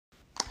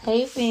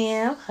Hey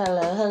fam,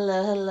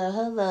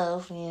 hello,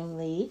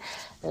 family.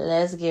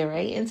 Let's get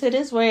right into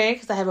this word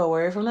because I have a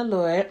word from the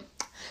Lord.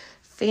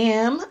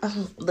 Fam,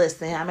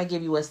 listen, I'm gonna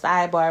give you a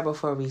sidebar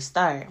before we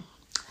start.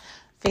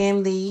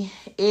 Family,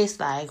 it's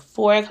like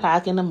 4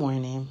 o'clock in the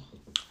morning.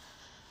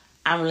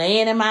 I'm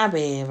laying in my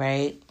bed,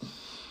 right?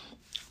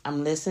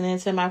 I'm listening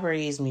to my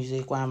praise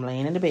music while I'm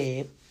laying in the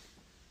bed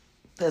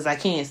because I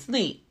can't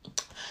sleep.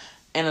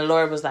 And the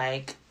Lord was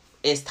like,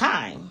 "It's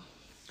time."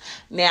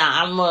 Now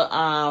I'm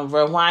gonna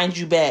rewind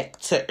you back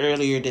to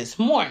earlier this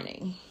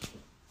morning.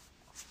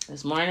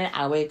 This morning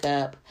I wake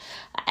up.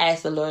 I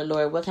ask the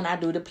Lord, what can I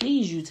do to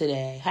please you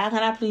today? How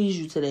can I please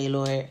you today,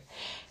 Lord?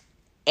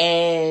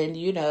 And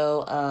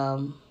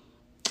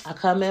I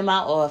come in my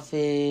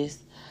office.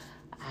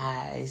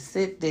 I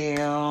sit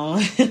down.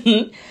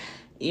 I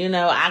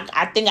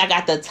think I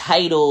got the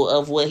title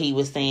of what he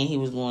was saying he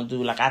was going to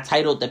do. Like, I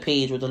titled the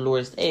page what the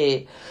Lord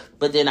said.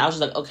 But then I was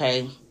just like,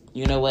 okay,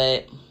 you know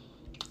what?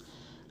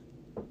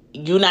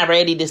 You're not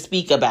ready to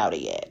speak about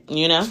it yet,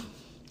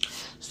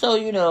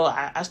 So,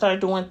 I started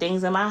doing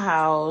things in my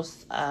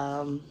house,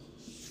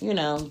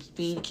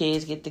 feed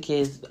kids, get the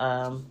kids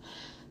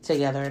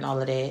together and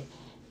all of that.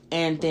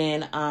 And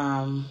then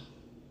I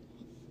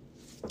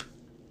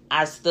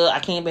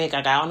came back,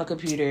 I got on the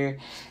computer,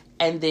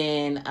 and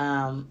then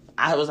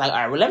I was like, all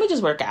right, well, let me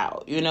just work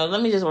out.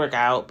 Let me just work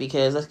out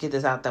because let's get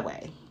this out the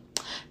way.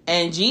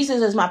 And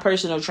Jesus is my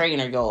personal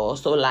trainer, y'all.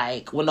 So,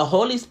 like, when the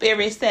Holy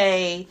Spirit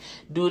say,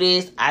 do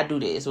this, I do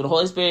this. When the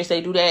Holy Spirit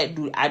say, do that,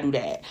 I do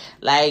that.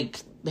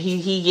 Like,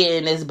 he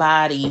getting his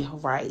body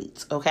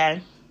right,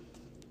 okay?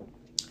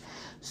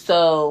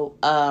 So,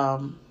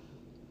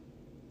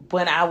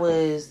 when I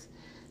was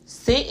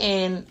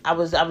sitting, I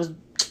was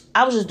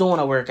just doing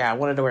a workout,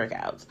 one of the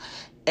workouts.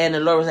 And the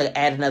Lord was like,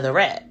 add another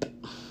rep.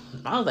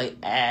 I was like,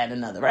 add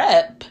another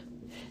rep?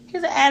 He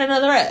said, add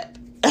another rep.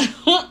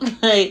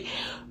 Like,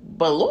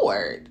 but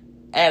Lord,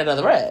 add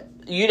another rep.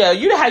 You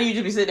know how you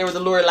just be sitting there with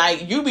the Lord,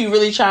 like, you be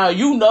really trying,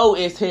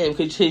 it's him,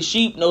 because his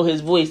sheep know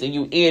his voice and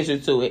you answer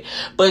to it.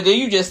 But then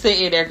you just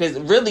sitting there because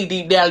really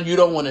deep down you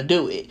don't want to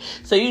do it.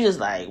 So you just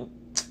like,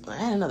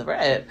 add another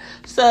rep.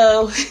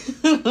 So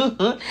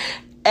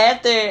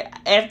after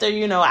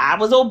I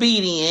was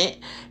obedient,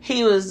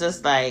 he was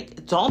just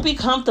like, don't be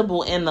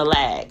comfortable in the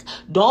lack.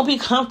 Don't be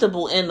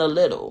comfortable in the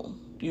little.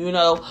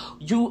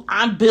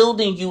 I'm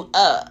building you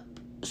up.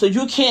 So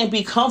you can't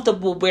be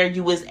comfortable where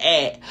you was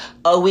at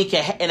a week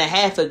and a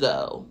half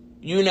ago.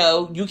 You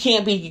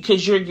can't be,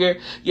 because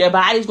your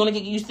body's going to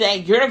get used to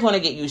that. You're going to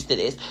get used to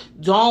this.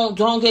 Don't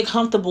get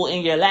comfortable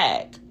in your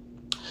lack.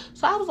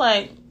 So I was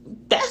like,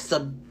 that's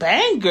a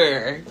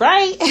banger,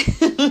 right?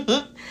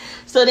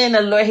 So then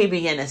the Lord, he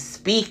began to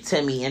speak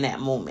to me in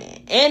that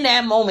moment. In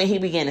that moment, he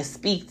began to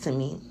speak to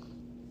me.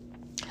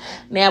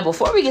 Now,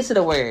 before we get to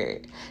the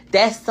word,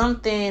 that's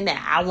something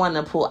that I want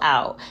to pull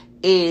out.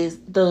 Is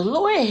the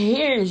Lord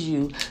hears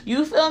you.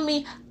 You feel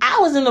me? I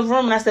was in the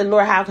room and I said,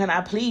 Lord, how can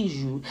I please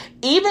you?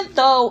 Even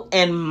though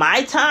in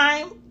my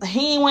time,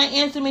 he went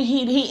answer me,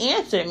 he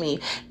answered me.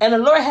 And the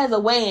Lord has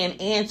a way in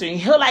answering.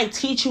 He'll like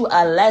teach you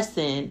a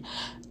lesson.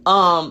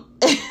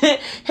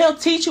 He'll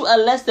teach you a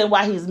lesson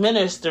while he's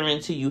ministering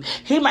to you.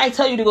 He might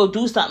tell you to go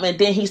do something and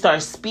then he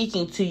starts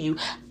speaking to you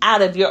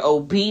out of your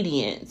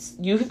obedience.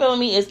 You feel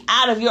me? It's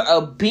out of your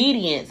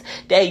obedience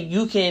that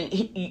you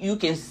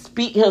can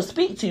speak. He'll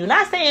speak to you.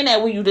 Not saying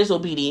that when you're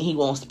disobedient, he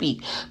won't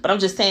speak. But I'm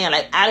just saying,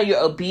 like, out of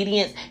your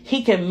obedience,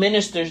 he can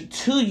minister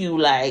to you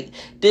like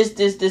this,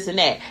 and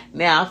that.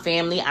 Now,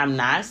 family, I'm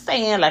not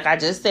saying, like I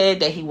just said,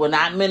 that he will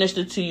not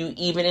minister to you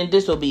even in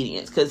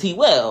disobedience, because he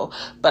will.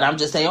 But I'm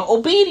just saying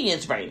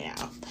obedience right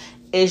now.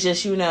 It's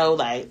just,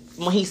 like,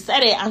 when he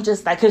said it, I'm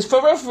just like, because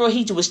for real,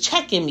 he was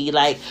checking me.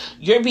 Like,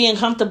 you're being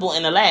comfortable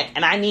in the lack,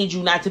 and I need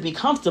you not to be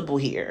comfortable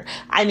here.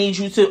 I need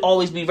you to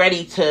always be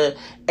ready to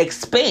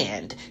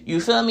expand.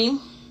 You feel me?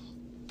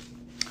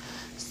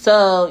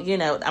 So, I'm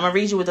going to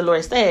read you what the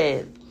Lord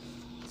said.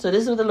 So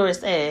this is what the Lord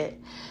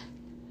said.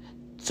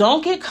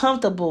 Don't get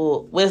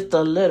comfortable with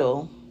the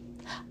little.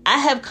 I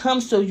have come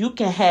so you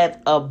can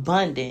have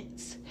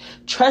abundance.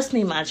 Trust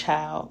me, my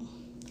child.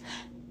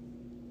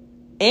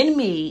 In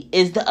me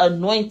is the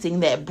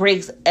anointing that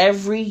breaks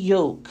every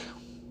yoke.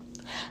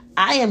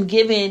 I am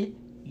giving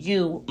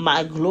you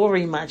my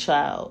glory, my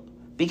child,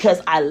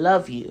 because I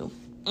love you.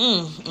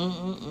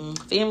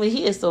 Family,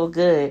 he is so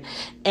good.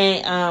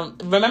 And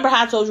remember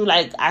how I told you,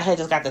 like, I had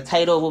just got the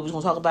title of what we was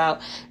going to talk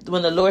about?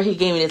 When the Lord, he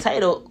gave me the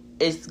title,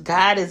 is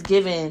God is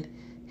giving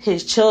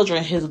his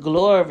children his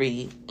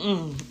glory.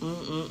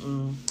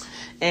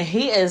 And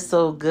he is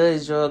so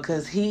good, y'all,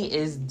 because he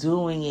is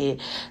doing it.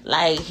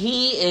 Like,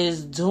 he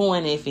is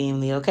doing it,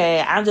 family,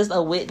 okay? I'm just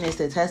a witness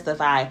to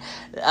testify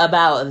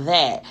about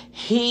that.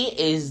 He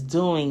is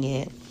doing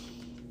it.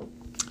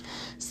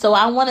 So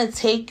I want to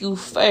take you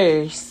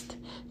first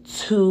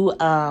to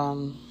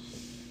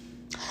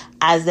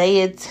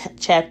Isaiah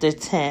chapter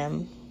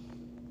 10,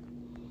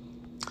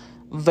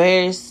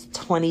 verse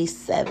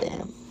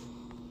 27.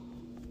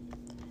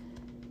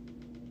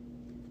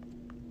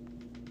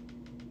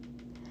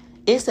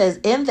 It says,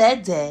 in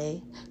that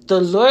day,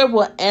 the Lord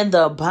will end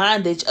the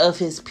bondage of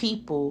his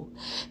people.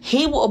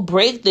 He will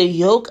break the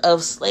yoke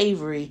of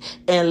slavery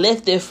and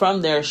lift it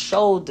from their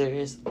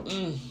shoulders.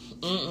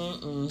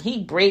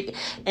 He break,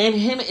 and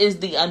him is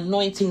the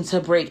anointing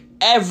to break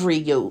every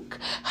yoke.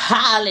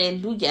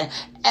 Hallelujah.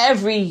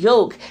 Every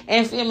yoke.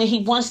 And family, he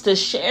wants to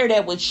share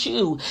that with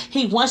you.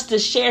 He wants to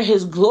share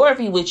his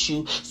glory with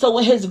you. So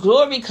when his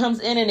glory comes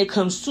in and it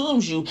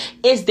consumes you,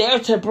 it's there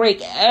to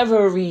break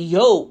every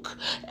yoke.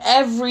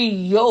 Every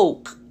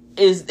yoke.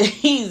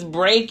 He's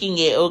breaking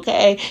it,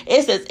 okay?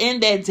 It says,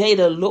 in that day,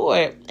 the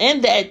Lord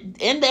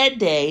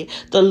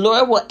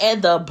will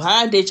end the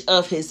bondage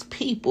of his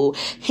people.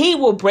 He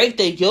will break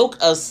the yoke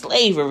of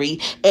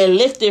slavery and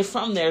lift it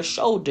from their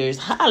shoulders.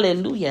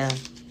 Hallelujah.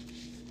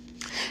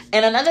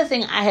 And another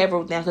thing I have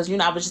wrote down, because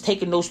I was just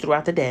taking notes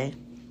throughout the day.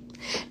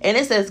 And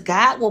it says,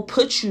 God will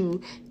put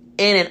you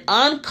in an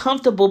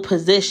uncomfortable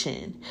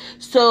position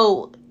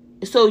so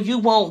you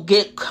won't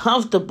get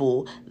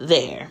comfortable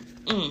there.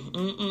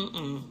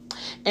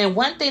 And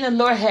one thing the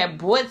Lord had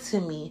brought to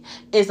me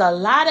is a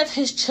lot of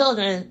his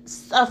children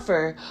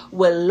suffer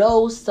with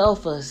low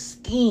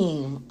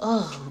self-esteem.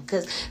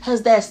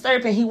 Because that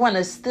serpent, he want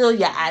to steal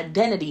your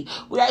identity.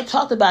 We already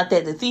talked about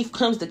that. The thief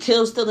comes to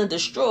kill, steal, and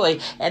destroy.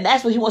 And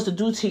that's what he wants to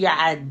do to your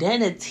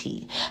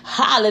identity.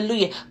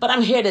 Hallelujah. But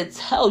I'm here to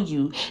tell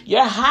you,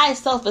 your high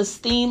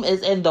self-esteem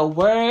is in the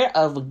word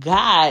of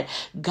God.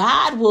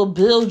 God will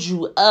build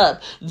you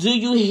up. Do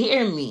you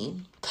hear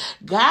me?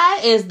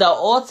 God is the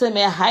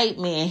ultimate hype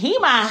man. He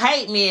my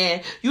hype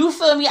man. You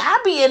feel me?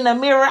 I be in the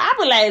mirror. I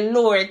be like,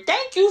 Lord,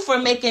 thank you for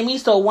making me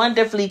so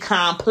wonderfully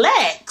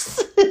complex.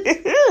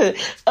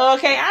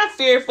 Okay, I'm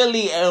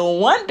fearfully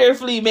and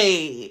wonderfully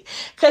made.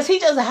 Cause he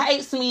just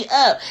hypes me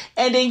up.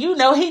 And then,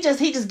 he just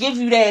gives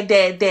you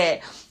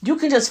that you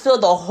can just feel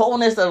the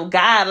wholeness of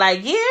God.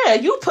 Like, yeah,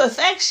 you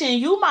perfection.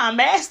 You my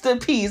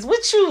masterpiece.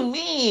 What you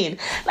mean?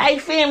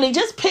 Like, family,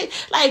 just pick,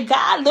 like,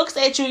 God looks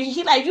at you.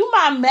 He like, you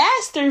my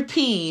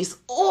masterpiece.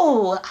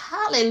 Oh,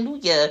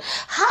 hallelujah.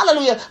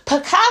 Hallelujah.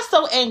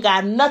 Picasso ain't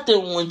got nothing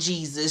on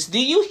Jesus. Do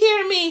you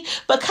hear me?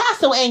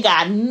 Picasso ain't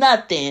got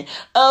nothing.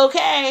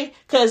 Okay?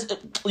 Because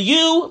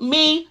you,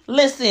 me,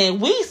 listen,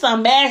 we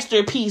some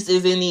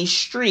masterpieces in these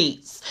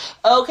streets.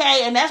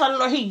 Okay? And that's why the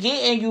Lord, he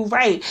getting you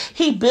right.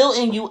 He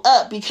building you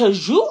up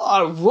because you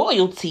are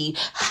royalty.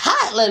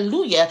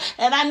 Hallelujah.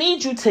 And I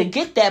need you to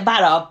get that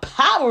by the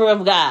power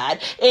of God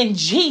in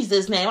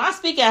Jesus' name. I'm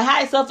speaking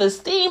high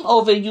self-esteem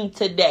over you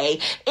today.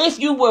 If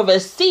you will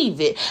receive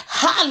it.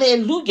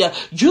 Hallelujah.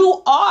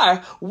 You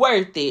are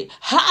worth it.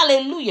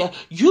 Hallelujah.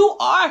 You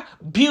are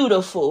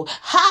beautiful.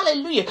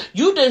 Hallelujah.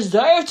 You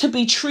deserve to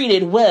be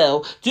treated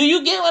well. Do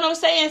you get what I'm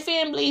saying,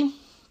 family?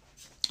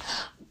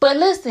 But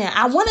listen,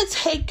 I want to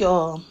take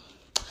y'all.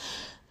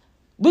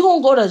 We're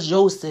going to go to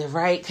Joseph,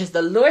 right? Because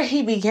the Lord,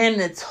 he began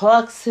to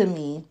talk to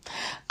me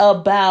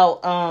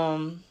about,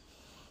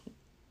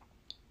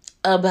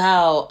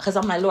 because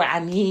I'm like, Lord, I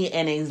need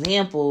an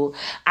example.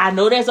 I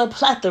know there's a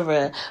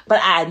plethora, but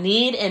I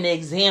need an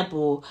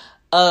example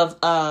of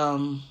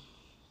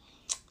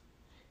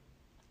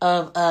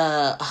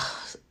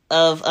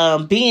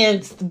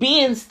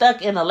being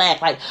stuck in a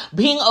lack, like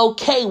being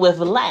okay with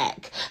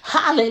lack.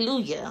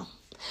 Hallelujah.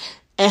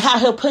 And how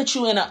he'll put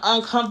you in an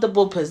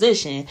uncomfortable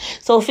position.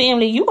 So,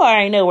 family, you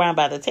already know where I'm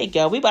about to take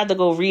y'all. We about to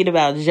go read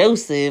about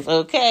Joseph,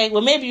 okay?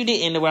 Well, maybe you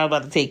didn't know where I'm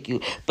about to take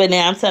you. But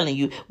now I'm telling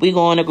you, we're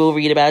going to go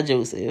read about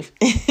Joseph.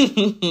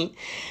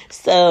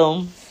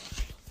 So,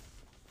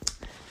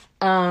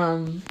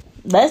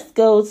 let's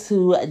go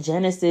to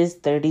Genesis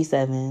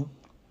 37.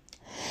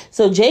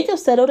 So Jacob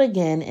settled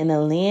again in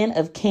the land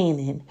of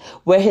Canaan,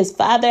 where his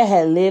father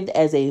had lived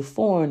as a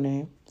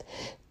foreigner.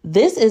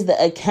 This is the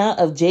account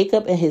of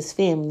Jacob and his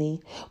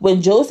family.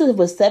 When Joseph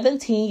was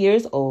 17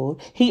 years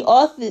old, he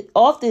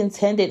often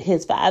tended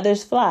his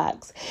father's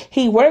flocks.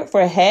 He worked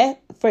for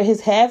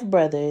his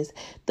half-brothers,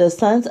 the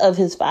sons of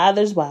his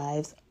father's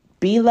wives,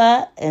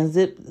 Bilhah and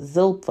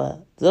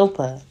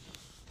Zilpah.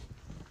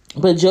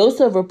 But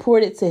Joseph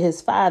reported to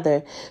his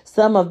father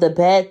some of the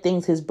bad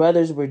things his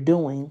brothers were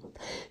doing.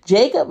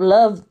 Jacob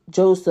loved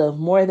Joseph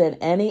more than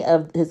any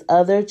of his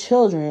other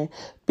children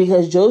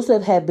because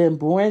Joseph had been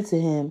born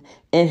to him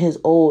in his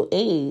old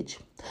age.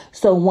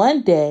 So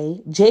one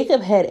day,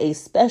 Jacob had a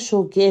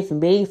special gift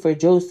made for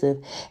Joseph,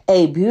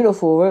 a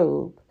beautiful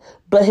robe.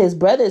 But his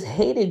brothers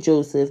hated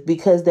Joseph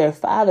because their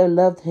father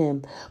loved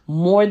him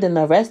more than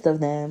the rest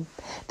of them.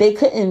 They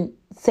couldn't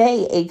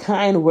say a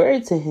kind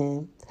word to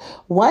him.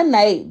 One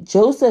night,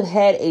 Joseph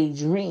had a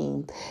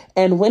dream,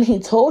 and when he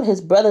told his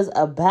brothers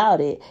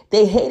about it,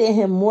 they hated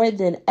him more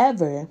than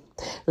ever.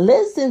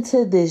 Listen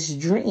to this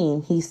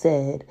dream, he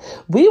said.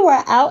 We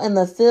were out in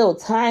the field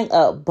tying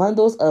up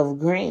bundles of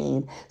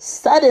grain.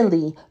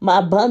 Suddenly, my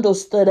bundle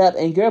stood up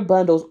and your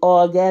bundles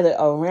all gathered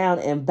around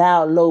and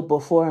bowed low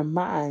before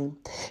mine.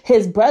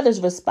 His brothers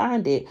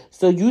responded,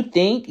 so you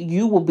think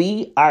you will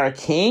be our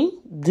king?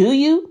 Do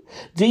you?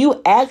 Do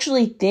you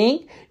actually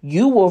think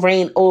you will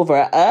reign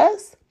over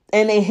us?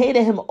 And they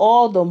hated him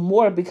all the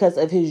more because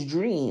of his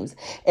dreams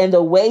and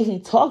the way he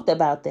talked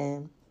about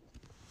them.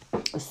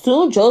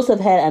 Soon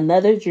Joseph had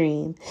another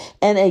dream,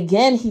 and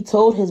again he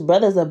told his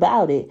brothers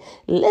about it.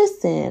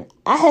 Listen,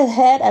 I have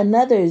had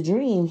another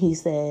dream, he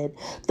said.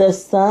 The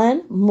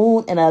sun,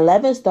 moon, and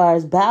 11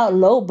 stars bowed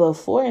low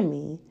before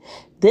me.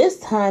 This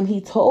time he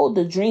told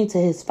the dream to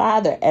his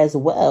father as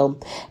well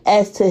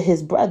as to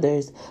his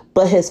brothers,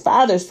 but his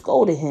father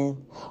scolded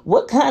him.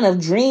 What kind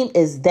of dream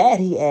is that,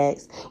 he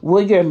asked.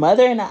 Will your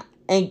mother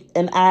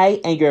and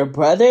I and your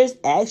brothers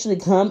actually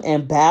come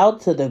and bow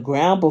to the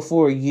ground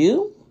before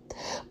you?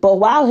 But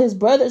while his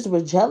brothers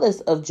were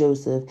jealous of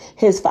Joseph,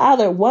 his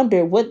father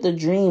wondered what the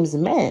dreams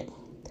meant.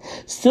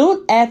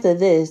 Soon after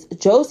this,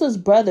 Joseph's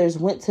brothers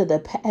went to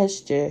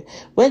pasture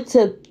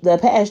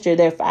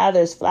their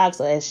father's flocks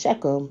at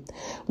Shechem.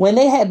 When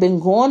they had been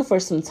gone for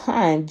some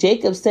time,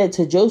 Jacob said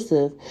to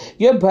Joseph,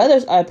 your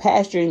brothers are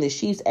pasturing the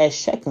sheep at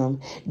Shechem.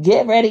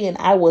 Get ready and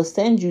I will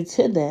send you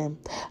to them.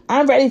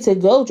 I'm ready to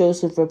go,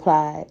 Joseph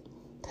replied.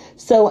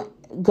 So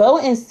go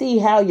and see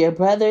how your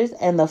brothers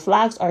and the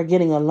flocks are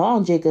getting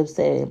along, Jacob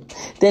said.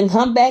 Then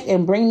come back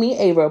and bring me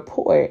a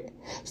report.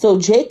 So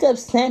Jacob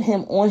sent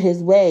him on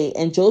his way,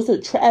 and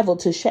Joseph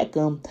traveled to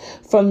Shechem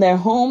from their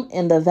home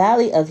in the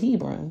valley of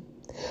Hebron.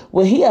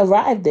 When he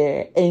arrived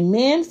there, a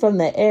man from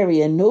the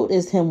area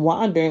noticed him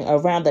wandering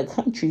around the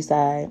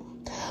countryside.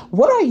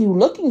 What are you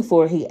looking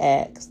for? He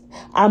asked.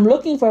 I'm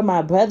looking for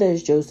my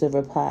brothers, Joseph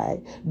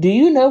replied. Do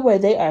you know where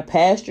they are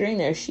pasturing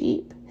their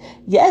sheep?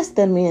 Yes,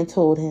 the man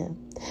told him.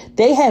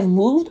 They have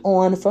moved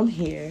on from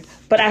here,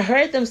 but I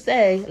heard them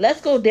say,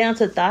 let's go down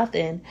to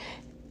Dothan.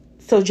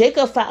 So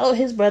Jacob followed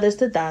his brothers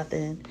to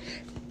Dothan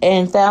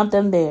and found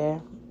them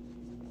there.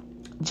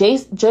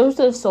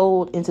 Joseph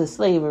sold into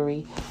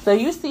slavery. So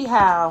you see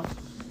how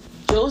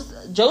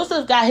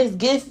Joseph got his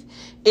gift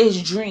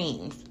is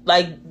dreams.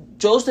 Like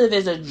Joseph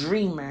is a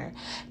dreamer.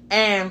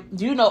 And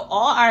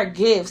all our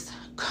gifts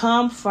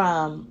come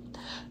from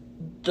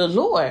the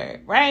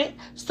Lord, right?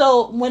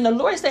 So when the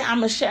Lord said, I'm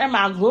going to share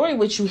my glory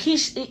with you,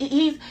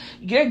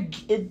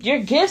 your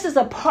gifts is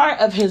a part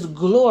of his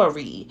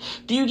glory.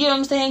 Do you get what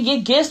I'm saying?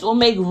 Your gifts will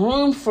make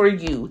room for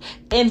you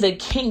in the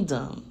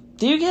kingdom.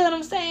 Do you get what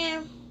I'm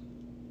saying?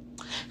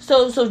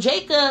 So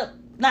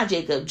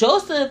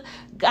Joseph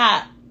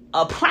got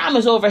a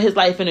promise over his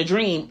life in a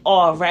dream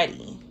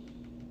already.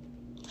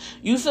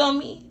 You feel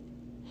me?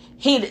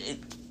 He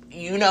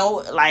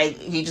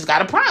just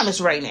got a promise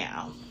right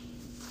now.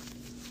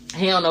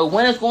 He don't know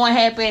when it's going to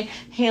happen.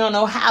 He don't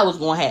know how it's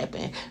going to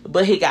happen.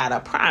 But he got a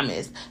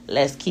promise.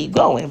 Let's keep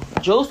going.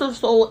 Joseph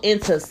sold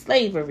into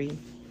slavery.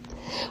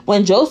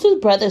 When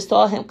Joseph's brothers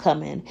saw him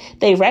coming,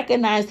 they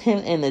recognized him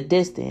in the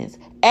distance.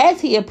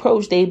 As he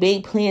approached, they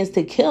made plans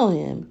to kill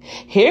him.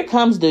 Here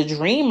comes the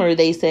dreamer,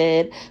 they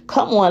said.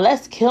 Come on,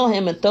 let's kill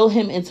him and throw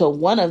him into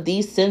one of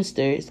these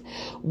cisters.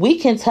 We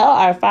can tell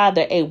our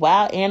father a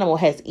wild animal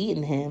has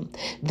eaten him.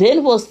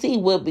 Then we'll see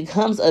what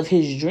becomes of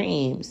his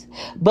dreams.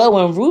 But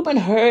when Reuben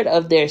heard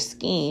of their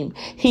scheme,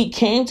 he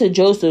came to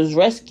Joseph's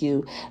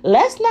rescue.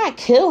 Let's not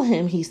kill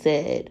him, he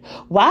said.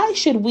 Why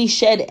should we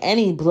shed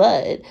any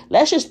blood?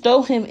 Let's just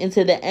throw him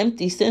into the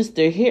empty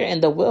cister here in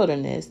the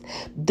wilderness.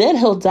 Then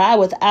he'll die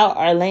without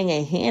our laying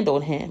a hand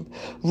on him.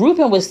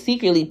 Reuben was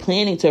secretly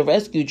planning to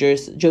rescue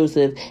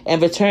Joseph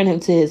and return him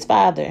to his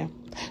father.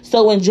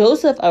 So when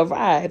Joseph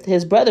arrived,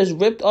 his brothers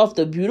ripped off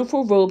the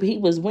beautiful robe he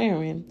was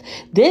wearing.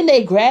 Then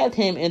they grabbed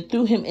him and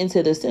threw him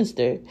into the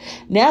cister.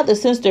 Now the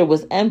cister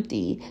was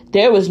empty.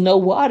 There was no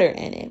water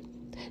in it.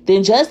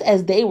 Then just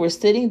as they were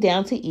sitting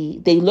down to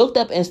eat, they looked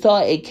up and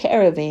saw a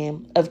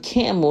caravan of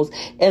camels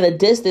in the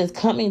distance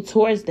coming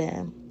towards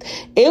them.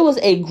 It was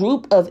a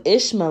group of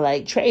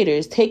Ishmaelite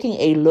traders taking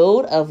a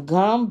load of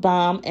gum,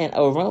 balm, and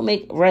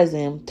aromatic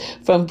resin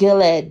from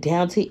Gilead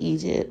down to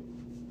Egypt.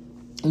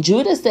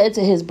 Judah said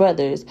to his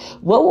brothers,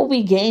 what will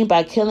we gain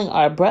by killing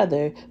our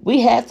brother?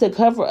 We have to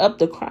cover up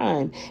the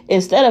crime.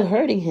 Instead of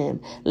hurting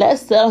him,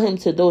 let's sell him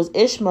to those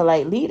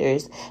Ishmaelite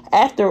leaders.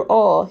 After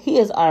all, he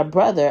is our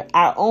brother,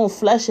 our own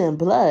flesh and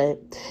blood.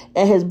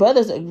 And his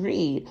brothers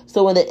agreed.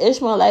 So when the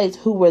Ishmaelites,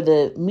 who were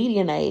the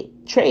Midianite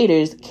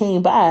traders,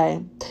 came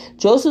by,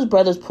 Joseph's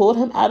brothers pulled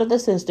him out of the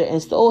cister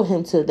and sold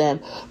him to them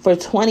for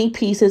 20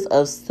 pieces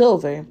of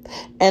silver.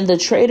 And the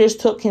traders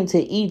took him to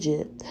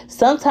Egypt.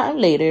 Sometime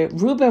later,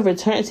 Reuben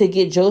returned to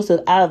get Joseph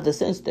out of the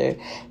cister.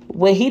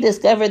 When he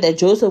discovered that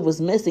Joseph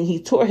was missing,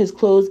 he tore his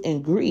clothes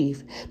in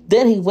grief.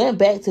 Then he went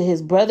back to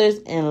his brothers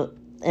and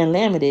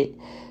lamented,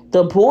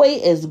 the boy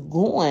is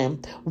gone.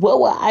 What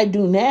will I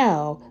do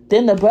now?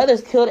 Then the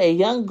brothers killed a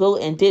young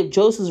goat and dipped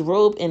Joseph's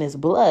robe in its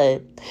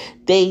blood.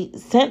 They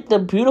sent the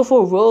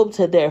beautiful robe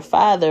to their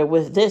father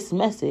with this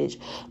message.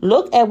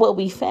 Look at what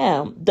we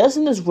found.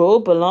 Doesn't this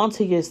robe belong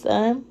to your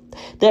son?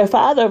 Their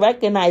father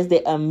recognized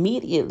it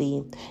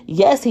immediately.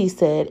 Yes, he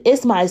said,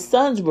 it's my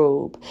son's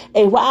robe.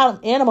 A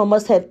wild animal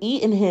must have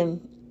eaten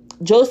him.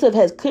 Joseph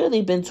has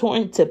clearly been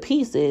torn to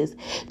pieces.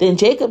 Then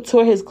Jacob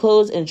tore his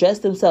clothes and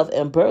dressed himself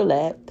in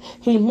burlap.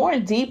 He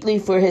mourned deeply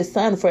for his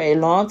son for a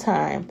long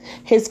time.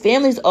 His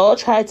families all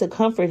tried to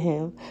comfort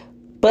him,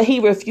 But he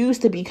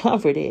refused to be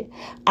comforted.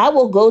 I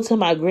will go to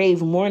my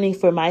grave mourning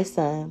for my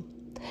son,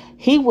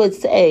 he would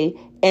say,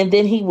 and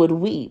then he would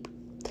weep.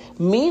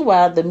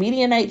 Meanwhile, the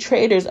Midianite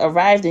traders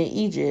arrived in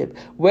Egypt,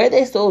 where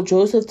they sold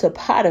Joseph to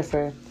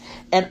Potiphar,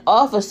 an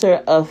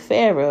officer of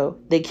Pharaoh,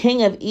 the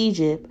king of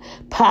Egypt.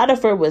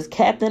 Potiphar was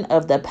captain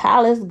of the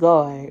palace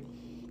guard.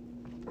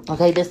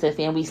 Okay, listen,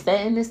 fam, we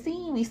setting the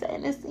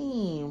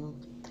scene.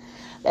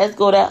 Let's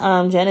go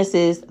to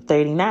Genesis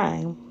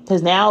 39.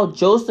 Because now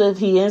Joseph,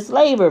 he's in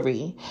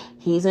slavery.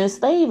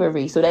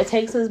 So that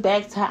takes us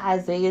back to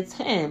Isaiah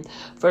 10,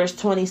 verse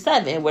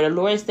 27, where the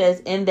Lord says,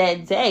 in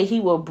that day, he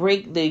will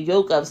break the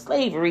yoke of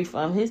slavery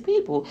from his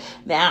people.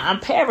 Now, I'm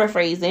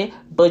paraphrasing,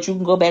 but you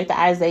can go back to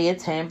Isaiah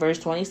 10, verse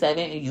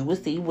 27, and you will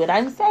see what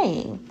I'm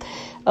saying.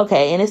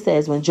 Okay, and it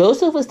says, when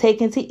Joseph was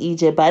taken to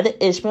Egypt by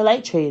the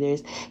Ishmaelite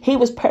traders, he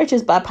was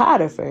purchased by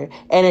Potiphar,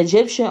 an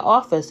Egyptian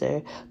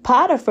officer.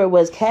 Potiphar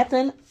was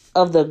captain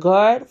of the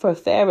guard for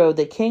Pharaoh,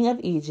 the king of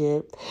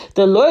Egypt.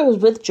 The Lord was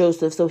with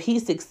Joseph, so he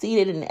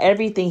succeeded in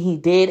everything he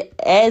did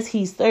as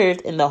he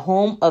served in the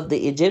home of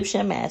the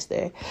Egyptian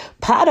master.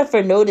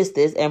 Potiphar noticed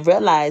this and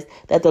realized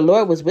that the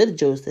Lord was with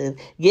Joseph,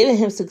 giving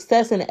him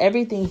success in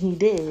everything he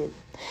did.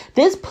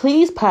 This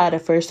pleased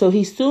Potiphar, so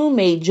he soon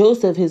made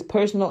Joseph his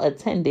personal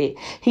attendant.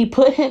 He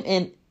put him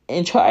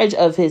in charge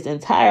of his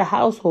entire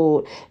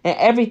household and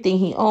everything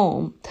he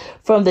owned.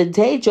 From the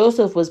day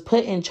Joseph was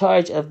put in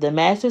charge of the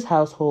master's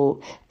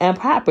household and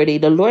property,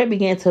 the Lord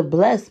began to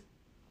bless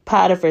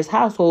Potiphar's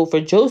household for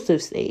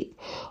Joseph's sake.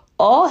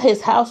 All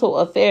his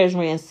household affairs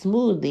ran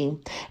smoothly,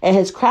 and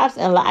his crops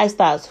and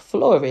livestock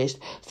flourished.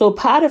 So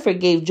Potiphar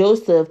gave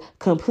Joseph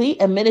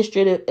complete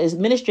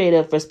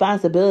administrative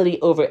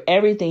responsibility over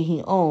everything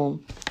he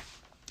owned.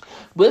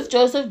 With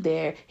Joseph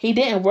there, he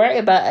didn't worry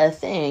about a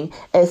thing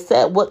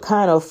except what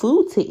kind of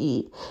food to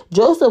eat.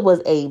 Joseph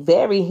was a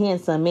very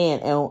handsome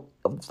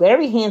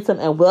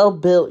and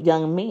well-built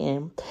young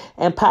man,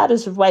 and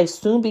Potiphar's wife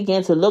soon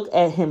began to look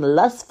at him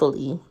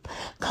lustfully.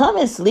 Come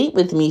and sleep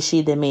with me,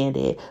 she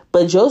demanded,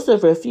 but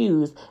Joseph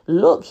refused.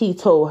 Look, he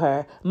told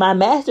her, my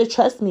master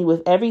trusts me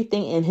with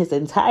everything in his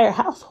entire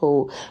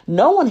household.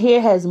 No one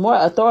here has more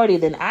authority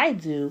than I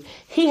do.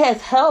 He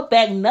has held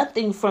back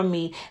nothing from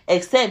me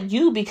except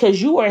you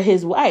because you are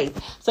his wife.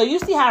 So you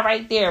see how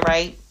right there,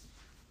 right?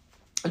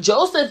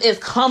 Joseph is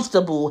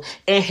comfortable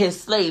in his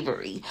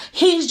slavery.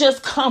 He's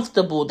just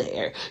comfortable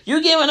there.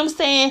 You get what I'm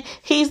saying?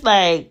 He's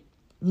like,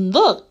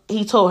 look,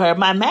 he told her,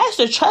 my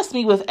master trusts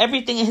me with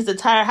everything in his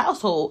entire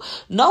household.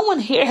 No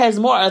one here has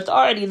more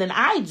authority than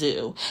I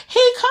do.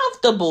 He's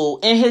comfortable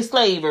in his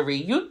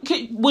slavery.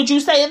 Would you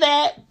say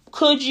that?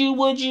 Would you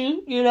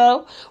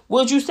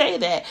say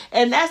that?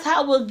 And that's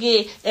how we'll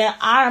get in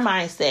our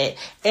mindset.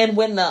 And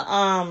when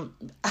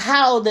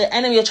how the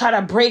enemy will try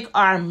to break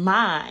our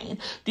mind.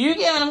 Do you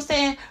get what I'm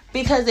saying?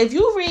 Because if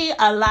you read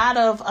a lot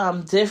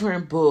of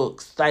different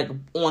books, like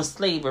on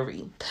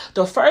slavery,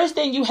 the first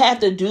thing you have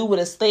to do with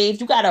a slave,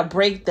 you got to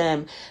break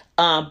them.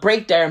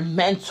 Break their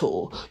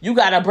mental. You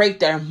got to break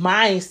their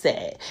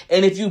mindset.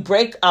 And if you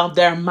break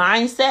their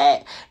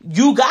mindset,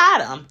 you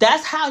got them.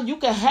 That's how you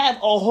can have a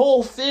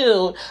whole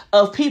field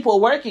of people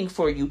working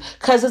for you.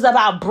 Because it's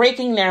about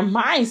breaking their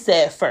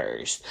mindset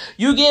first.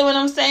 You get what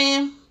I'm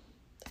saying?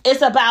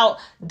 It's about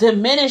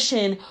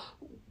diminishing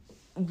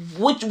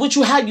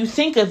how you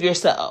think of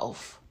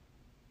yourself.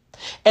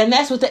 And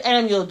that's what the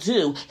enemy will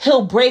do.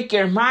 He'll break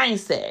your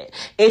mindset.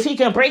 If he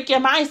can break your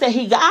mindset,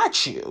 he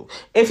got you.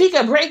 If he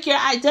can break your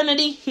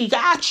identity, he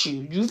got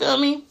you. You feel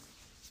me?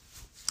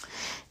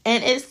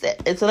 And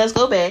so let's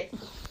go back.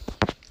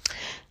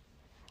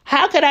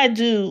 How could I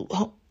do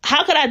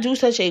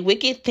such a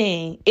wicked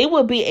thing? It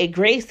would be a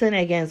great sin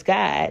against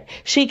God.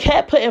 She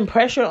kept putting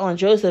pressure on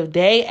Joseph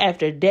day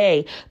after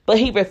day, but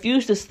he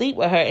refused to sleep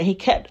with her, and he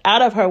kept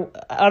out of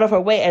her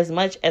way as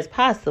much as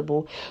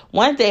possible.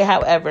 One day,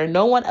 however,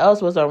 no one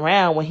else was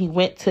around when he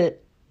went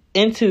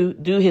in to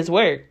do his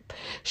work.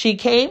 She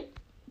came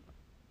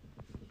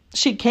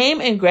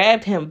and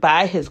grabbed him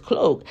by his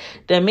cloak,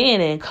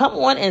 demanding, "Come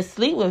on and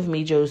sleep with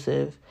me,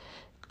 Joseph.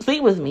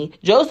 Sleep with me."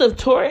 Joseph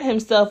tore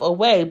himself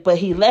away, but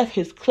he left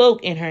his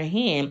cloak in her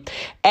hand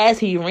as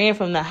he ran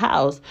from the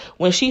house.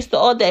 When she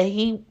saw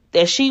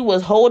that she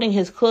was holding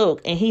his cloak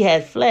and he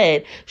had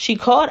fled, she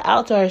called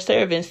out to her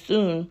servants.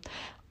 Soon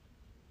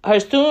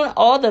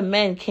all the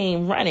men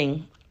came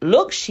running.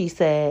 "Look," she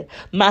said,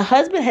 "my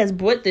husband has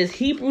brought this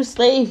Hebrew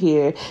slave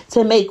here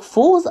to make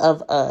fools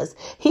of us.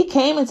 He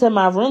came into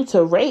my room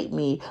to rape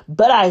me,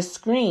 but I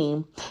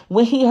screamed.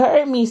 When he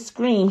heard me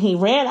scream, he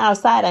ran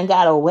outside and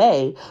got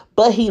away,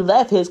 but he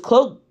left his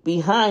cloak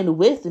behind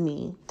with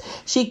me."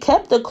 She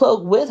kept the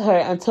cloak with her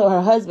until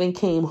her husband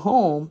came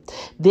home.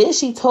 Then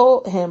she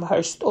told him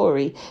her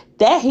story.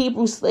 "That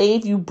Hebrew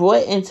slave you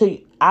brought into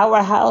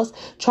our house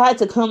tried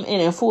to come in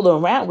and fool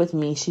around with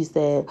me," she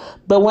said.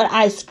 "But when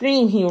I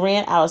screamed, he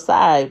ran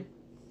outside,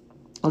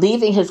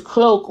 leaving his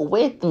cloak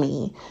with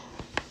me."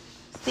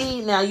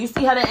 See, now you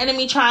see how the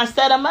enemy trying to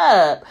set him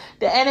up.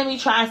 The enemy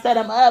trying to set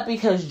him up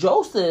because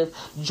Joseph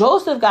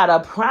got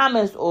a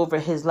promise over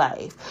his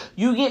life.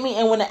 You get me?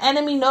 And when the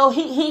enemy know,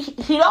 he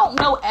don't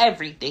know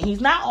everything.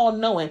 He's not all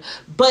knowing,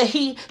 but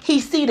he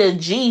see the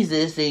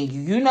Jesus in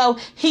you. You know,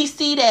 he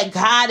see that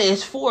God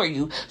is for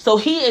you. So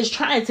he is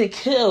trying to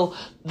kill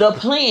the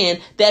plan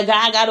that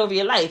God got over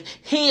your life.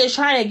 He is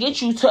trying to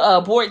get you to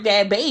abort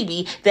that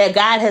baby that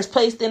God has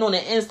placed in on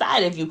the inside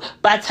of you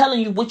by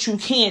telling you what you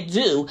can't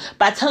do,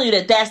 by telling you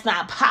that that's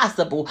not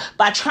possible,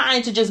 by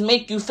trying to just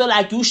make you feel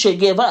like you should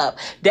give up.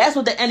 That's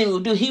what the enemy will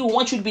do. He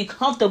wants you to be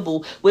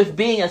comfortable with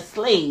being a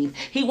slave.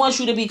 He wants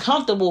you to be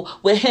comfortable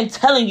with him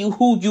telling you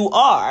who you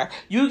are.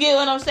 You get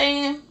what I'm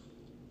saying?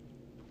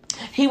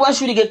 He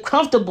wants you to get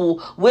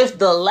comfortable with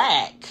the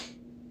lack.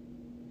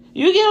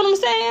 You get what I'm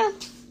saying?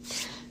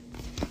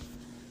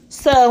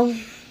 So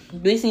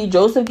we see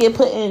Joseph get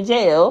put in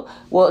jail,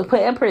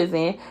 put in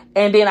prison.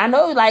 And then I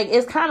know, like,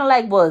 it's kind of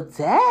like, well,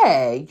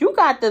 dang, you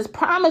got this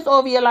promise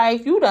over your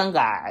life. You done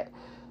got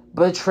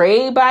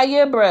betrayed by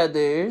your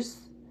brothers.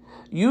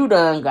 You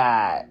done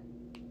got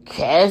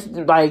cast,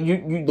 like, you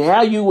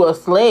now you a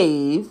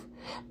slave.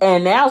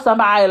 And now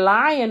somebody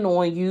lying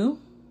on you.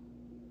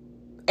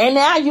 And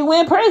now you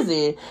in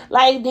prison.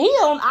 Like,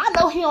 I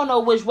know he don't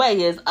know which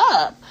way is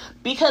up.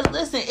 Because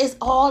listen, it's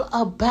all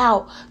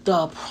about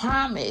the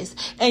promise.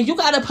 And you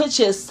got to put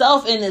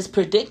yourself in this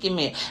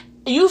predicament.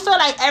 You feel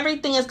like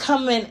everything is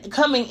coming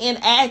in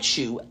at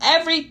you.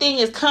 Everything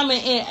is coming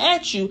in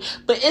at you.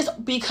 But it's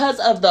because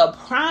of the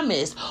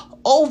promise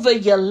over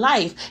your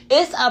life.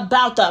 It's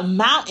about the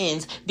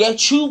mountains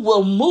that you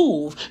will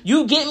move.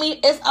 You get me?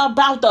 It's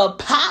about the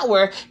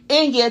power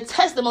in your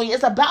testimony.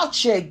 It's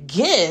about your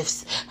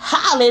gifts.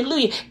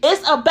 Hallelujah.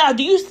 It's about,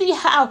 do you see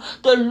how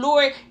the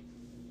Lord,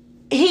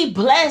 he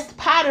blessed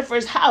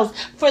Potiphar's house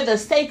for the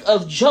sake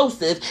of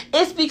Joseph?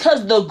 It's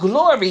because the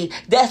glory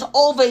that's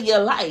over your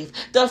life.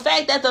 The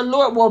fact that the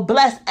Lord will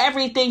bless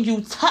everything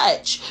you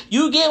touch.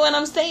 You get what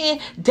I'm saying?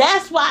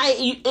 That's why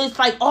it's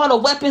like all the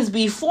weapons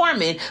be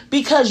forming,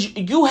 because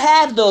you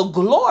have the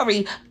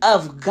glory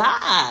of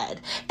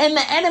God. And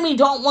the enemy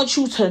don't want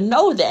you to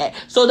know that.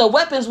 So the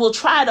weapons will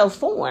try to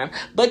form,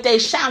 but they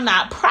shall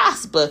not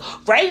prosper.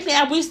 Right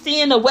now we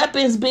seeing the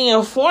weapons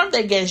being formed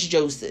against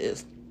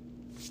Joseph.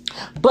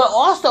 But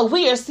also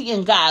we are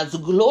seeing God's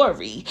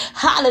glory.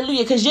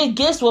 Hallelujah. Because your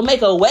gifts will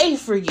make a way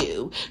for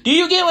you. Do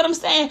you get what I'm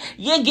saying?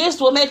 Your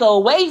gifts will make a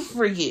way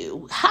for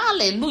you.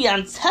 Hallelujah.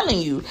 I'm telling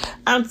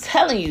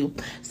you.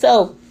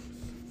 So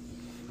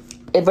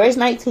in verse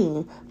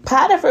 19,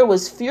 Potiphar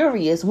was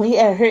furious when he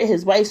had heard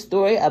his wife's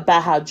story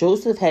about how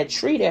Joseph had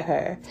treated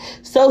her.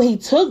 So he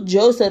took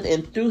Joseph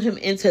and threw him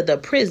into the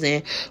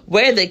prison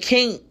where the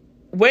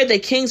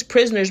king's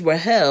prisoners were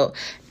held,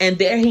 and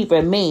there he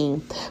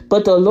remained.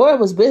 But the Lord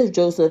was with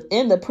Joseph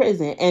in the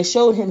prison and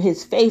showed him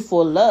his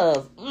faithful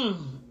love.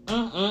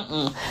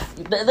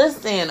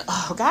 Listen,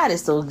 oh, God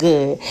is so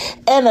good.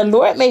 And the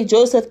Lord made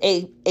Joseph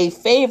a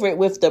favorite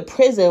with the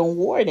prison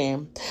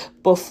warden.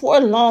 Before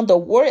long, the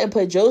warden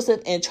put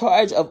Joseph in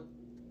charge of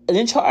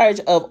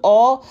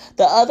all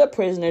the other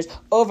prisoners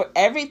over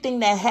everything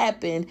that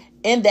happened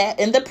in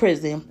the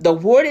prison. The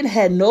warden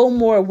had no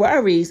more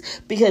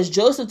worries because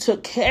Joseph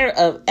took care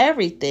of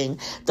everything.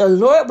 The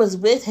Lord was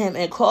with him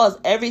and caused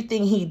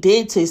everything he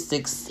did to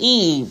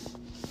succeed.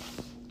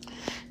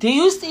 Do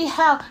you see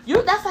how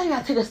that's how you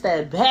gotta take a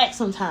step back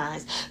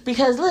sometimes?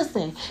 Because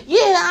listen,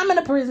 yeah, I'm in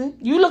a prison.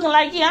 You looking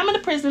like, yeah, I'm in a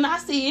prison. I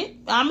see it.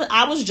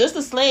 I was just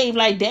a slave.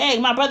 Like,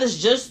 dang, my brothers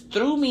just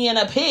threw me in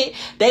a pit.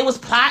 They was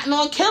plotting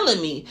on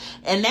killing me.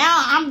 And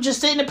now I'm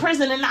just sitting in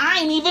prison and I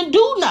ain't even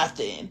do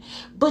nothing.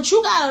 But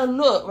you gotta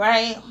look,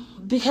 right?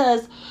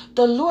 Because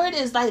the Lord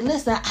is like,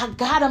 listen, I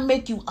gotta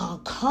make you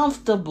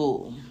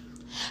uncomfortable.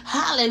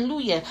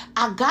 Hallelujah.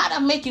 I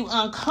gotta make you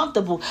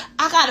uncomfortable.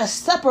 I gotta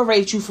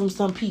separate you from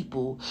some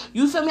people.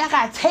 You feel me? I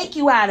gotta take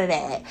you out of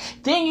that.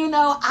 Then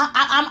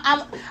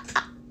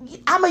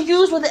I'm gonna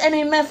use what the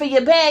enemy meant for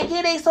your bad.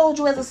 Yeah, they sold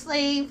you as a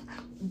slave,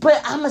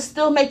 but I'm gonna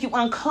still make you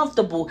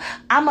uncomfortable.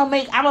 I'm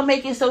gonna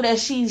make it so that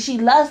she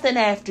lusting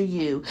after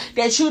you,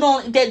 that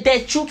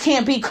you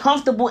can't be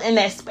comfortable in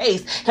that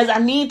space, because I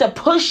need to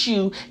push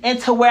you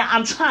into where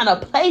I'm trying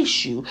to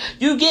place you.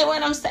 You get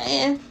what I'm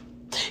saying?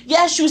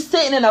 Yes, you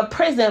sitting in a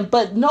prison,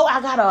 but know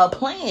I got a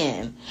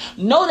plan.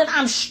 Know that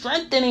I'm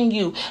strengthening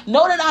you.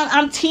 Know that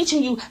I'm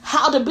teaching you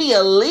how to be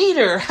a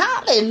leader.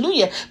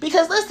 Hallelujah.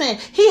 Because listen,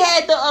 he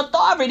had the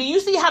authority.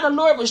 You see how the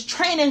Lord was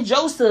training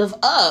Joseph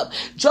up.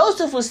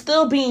 Joseph was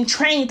still being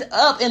trained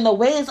up in the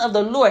ways of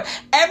the Lord.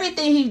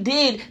 Everything he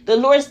did, the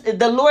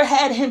Lord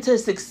had him to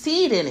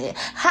succeed in it.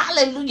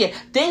 Hallelujah.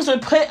 Things were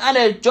put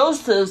under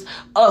Joseph's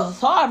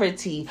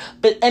authority.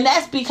 And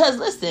that's because,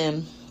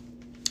 listen,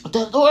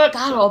 the Lord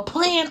got a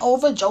plan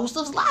over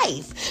Joseph's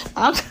life.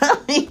 I'm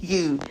telling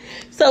you.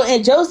 So,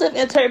 and Joseph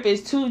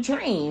interprets two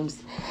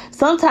dreams.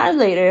 Sometime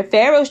later,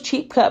 Pharaoh's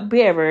chief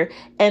cupbearer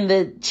and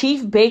the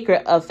chief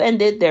baker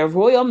offended their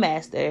royal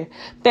master.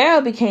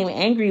 Pharaoh became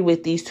angry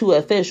with these two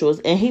officials,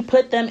 and he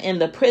put them in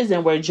the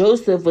prison where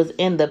Joseph was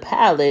in the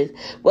palace,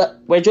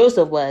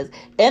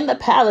 in the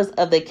palace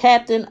of the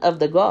captain of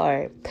the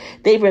guard.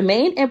 They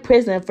remained in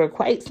prison for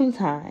quite some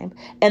time,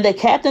 and the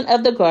captain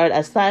of the guard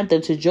assigned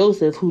them to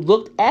Joseph, who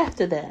looked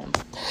after them.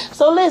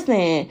 So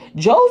listen,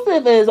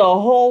 Joseph is a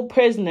whole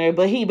prisoner,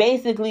 but he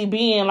basically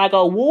being like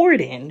a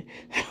warden.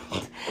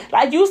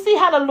 Like, you see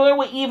how the Lord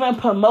would even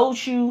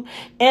promote you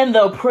in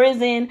the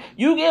prison?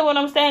 You get what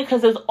I'm saying?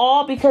 Because it's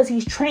all because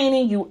he's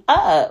training you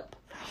up.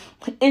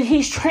 And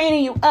he's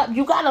training you up.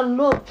 You got to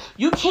look.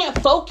 You can't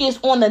focus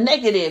on the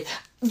negative.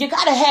 You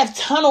got to have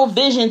tunnel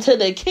vision to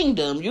the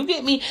kingdom. You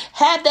get me?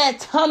 Have that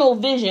tunnel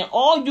vision.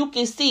 All you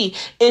can see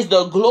is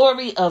the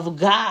glory of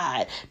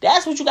God.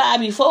 That's what you got to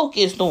be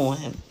focused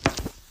on.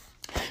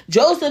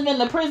 Joseph in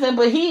the prison,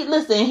 but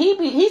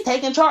he's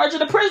taking charge of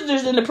the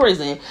prisoners in the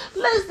prison.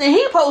 Listen,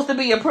 he's supposed to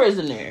be a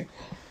prisoner.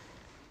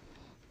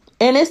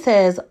 And it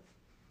says,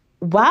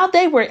 while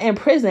they were in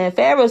prison,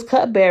 Pharaoh's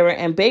cupbearer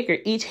and baker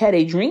each had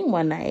a dream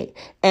one night,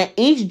 and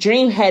each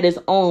dream had its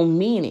own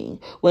meaning.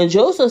 When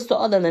Joseph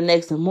saw them the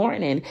next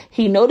morning,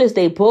 he noticed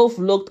they both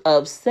looked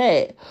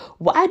upset.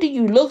 "Why do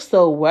you look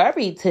so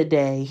worried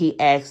today?" he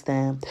asked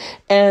them.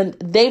 And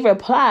they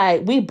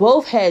replied, "We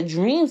both had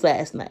dreams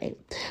last night,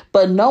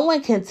 but no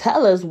one can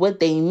tell us what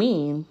they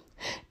mean."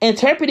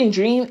 "Interpreting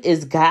dream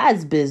is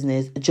God's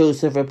business,"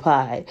 Joseph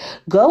replied.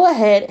 "Go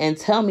ahead and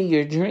tell me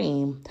your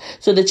dream."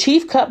 So the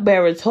chief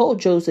cupbearer told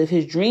Joseph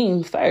his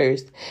dream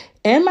first.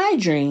 "In my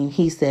dream,"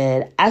 he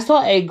said, "I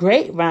saw a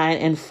grapevine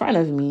in front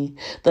of me.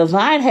 The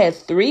vine had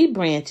 3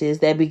 branches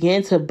that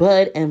began to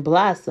bud and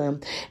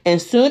blossom,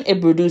 and soon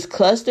it produced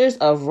clusters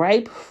of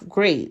ripe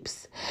grapes.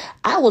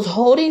 I was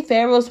holding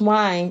Pharaoh's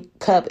wine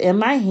cup in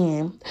my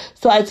hand,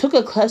 so I took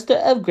a cluster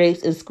of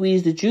grapes and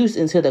squeezed the juice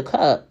into the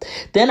cup.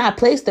 Then I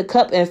placed the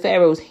cup in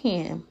Pharaoh's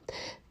hand.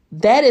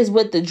 This is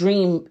what the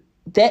dream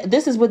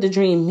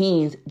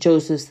means,"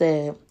 Joseph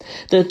said.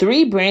 "The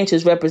 3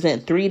 branches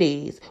represent 3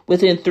 days.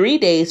 Within 3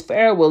 days,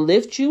 Pharaoh will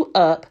lift you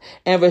up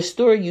and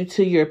restore you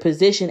to your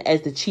position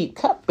as the chief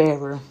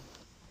cupbearer.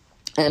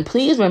 And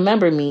please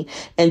remember me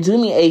and do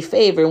me a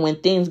favor when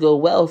things go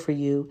well for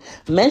you.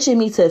 Mention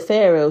me to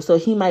Pharaoh so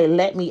he might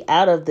let me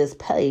out of this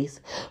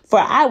place. For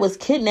I was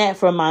kidnapped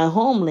from my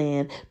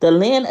homeland, the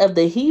land of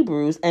the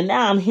Hebrews, and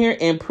now I'm here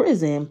in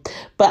prison.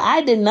 But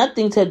I did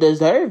nothing to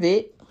deserve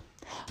it."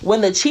 When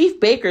the chief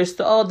baker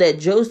saw that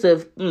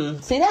Joseph,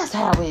 see, that's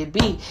how it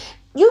be.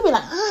 You be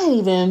like, I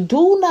ain't even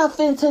do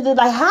nothing to the,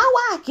 like, how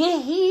I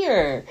get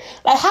here?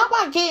 Like, how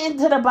I get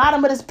into the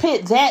bottom of this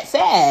pit that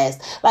fast?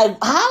 Like,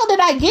 how did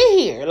I get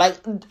here? Like,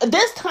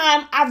 this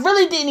time, I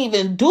really didn't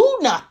even do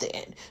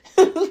nothing.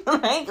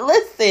 Like,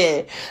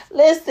 listen,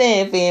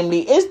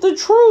 family, it's the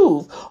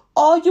truth.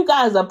 All you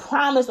guys are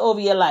promised over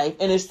your life.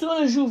 And as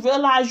soon as you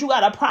realize you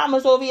got a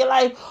promise over your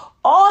life,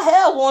 all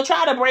hell gonna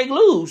try to break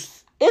loose.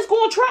 It's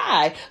going to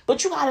try,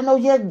 but you got to know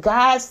your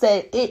God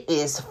said it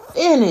is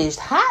finished.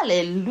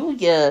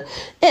 Hallelujah.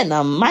 In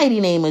the mighty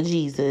name of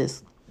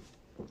Jesus.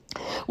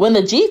 When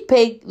the chief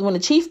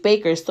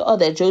baker saw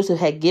that Joseph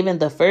had given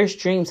the first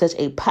dream such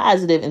a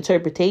positive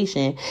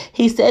interpretation,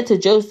 he said to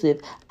Joseph,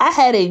 "I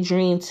had a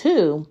dream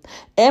too.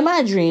 In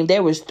my dream,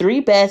 there was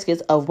 3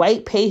 baskets of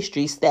white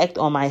pastry stacked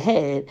on my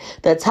head.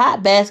 The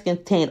top basket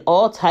contained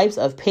all types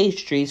of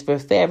pastries for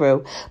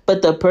Pharaoh,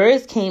 but the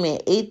birds came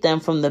and ate them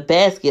from the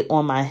basket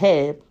on my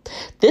head.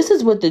 This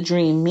is what the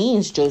dream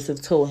means,"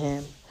 Joseph told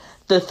him.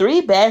 "The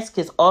 3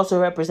 baskets also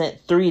represent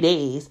 3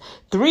 days.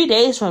 3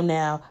 days from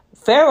now,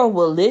 Pharaoh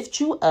will lift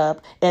you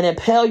up and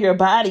impale your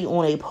body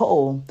on a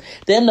pole.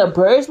 Then the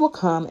birds will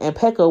come and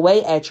peck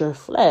away at your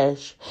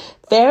flesh."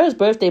 Pharaoh's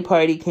birthday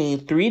party came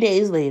 3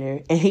 days later,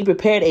 and he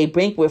prepared a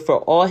banquet for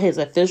all his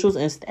officials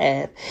and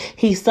staff.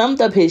 He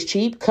summoned up his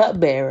chief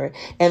cupbearer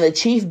and the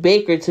chief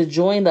baker to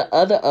join the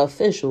other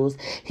officials.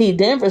 He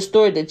then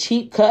restored the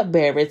chief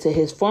cupbearer to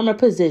his former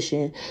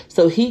position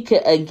so he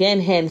could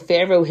again hand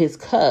Pharaoh his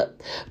cup.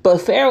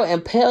 But Pharaoh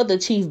impaled the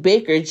chief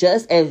baker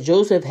just as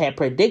Joseph had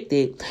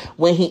predicted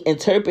when he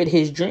interpreted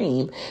his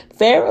dream.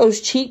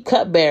 Pharaoh's chief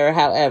cupbearer,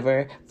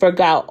 however,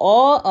 forgot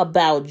all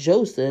about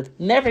Joseph,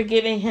 never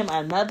giving him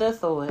another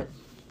thought.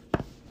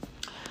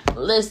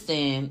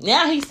 Listen,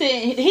 now he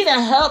said he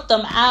done helped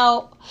them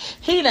out.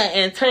 He done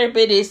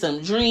interpreted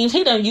some dreams.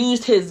 He done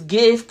used his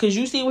gift, because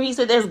you see where he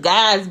said that's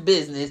God's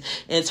business.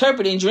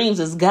 Interpreting dreams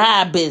is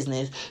God's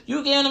business.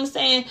 You get what I'm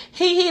saying?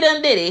 He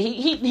done did it.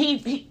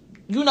 He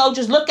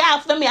just look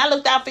out for me. I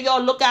looked out for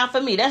y'all. Look out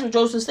for me. That's what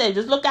Joseph said.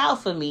 Just look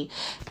out for me.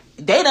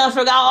 They done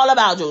forgot all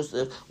about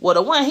Joseph. Well,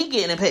 the one he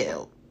getting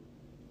impaled.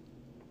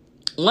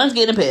 One's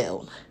getting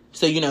impaled.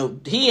 So,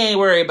 he ain't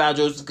worried about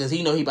Joseph because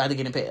he know he about to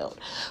get impaled.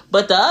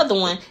 But the other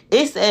one,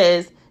 it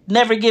says,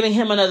 never giving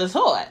him another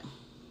thought.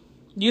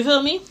 You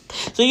feel me?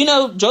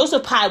 So,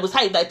 Joseph Pye was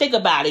hyped. Like, think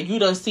about it. You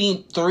done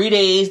seen 3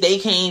 days. They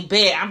came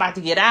back. I'm about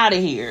to get out of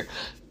here.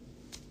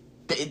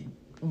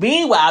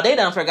 Meanwhile, they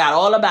done forgot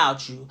all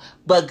about you.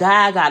 But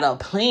God got a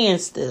plan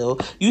still.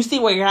 You see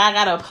where God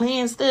got a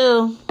plan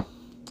still?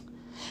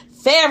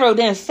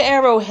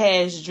 Pharaoh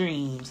has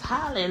dreams.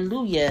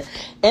 Hallelujah.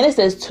 And it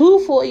says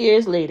 2 full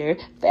years later,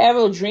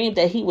 Pharaoh dreamed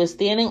that he was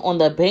standing on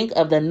the bank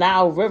of the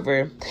Nile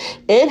River.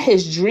 In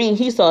his dream,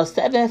 he saw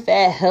 7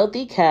 fat,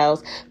 healthy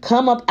cows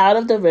come up out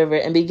of the river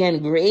and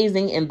begin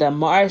grazing in the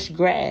marsh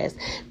grass.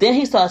 Then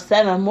he saw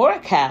 7 more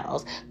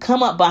cows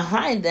come up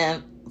behind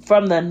them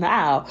from the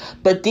Nile,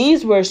 but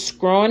these were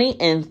scrawny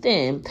and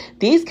thin.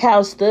 These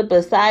cows stood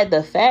beside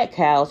the fat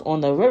cows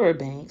on the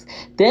riverbanks.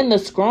 Then the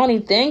scrawny,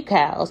 thin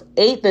cows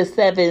ate the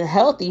 7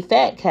 healthy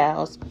fat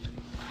cows.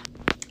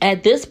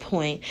 At this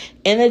point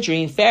in the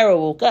dream,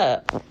 Pharaoh woke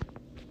up.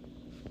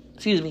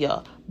 Excuse me,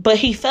 y'all. But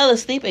he fell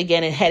asleep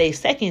again and had a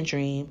second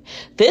dream.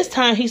 This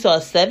time he saw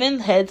 7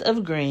 heads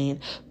of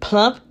grain,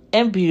 plump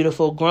and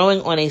beautiful,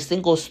 growing on a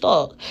single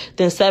stalk.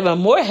 Then 7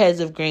 more heads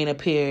of grain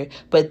appeared,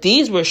 but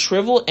these were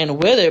shriveled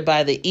and withered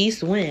by the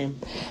east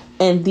wind.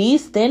 And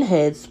these thin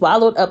heads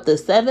swallowed up the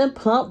 7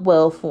 plump,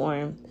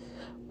 well-formed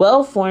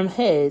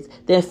heads.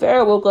 Then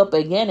Pharaoh woke up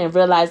again and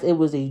realized it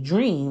was a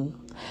dream.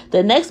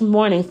 The next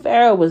morning,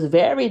 Pharaoh was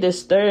very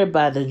disturbed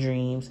by the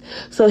dreams.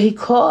 So he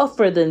called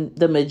for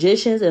the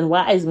magicians and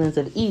wise men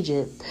of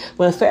Egypt.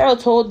 When Pharaoh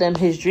told them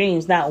his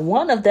dreams, not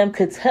one of them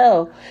could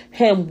tell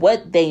him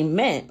what they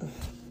meant.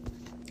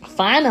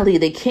 Finally,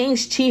 the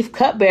king's chief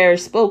cupbearer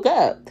spoke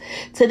up.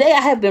 Today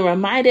I have been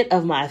reminded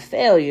of my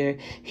failure,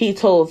 he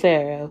told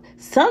Pharaoh.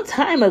 Some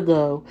time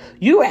ago,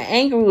 you were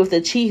angry with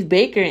the chief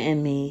baker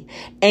and me,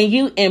 and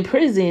you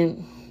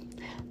imprisoned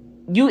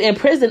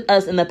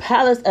us in the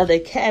palace of the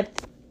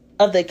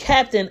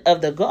captain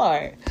of the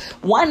guard.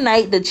 One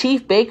night, the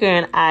chief baker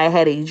and I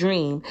had a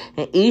dream,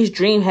 and each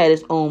dream had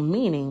its own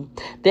meaning.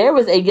 There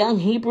was a young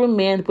Hebrew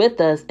man with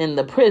us in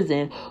the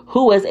prison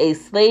who was a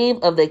slave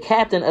of the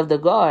captain of the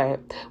guard.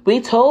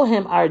 We told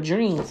him our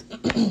dreams,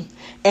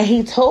 and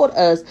he told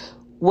us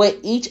what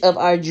each of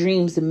our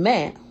dreams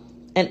meant.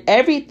 And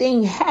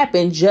everything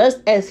happened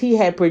just as he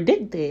had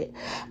predicted.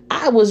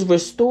 I was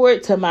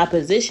restored to my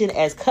position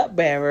as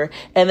cupbearer,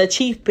 and the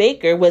chief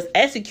baker was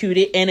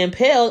executed and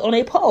impaled on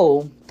a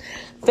pole.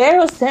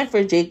 Pharaoh sent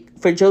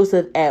for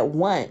Joseph at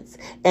once,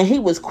 and he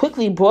was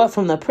quickly brought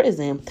from the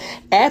prison.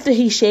 After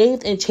he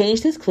shaved and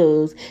changed his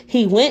clothes,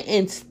 he went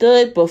and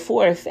stood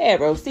before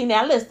Pharaoh. See,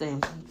 now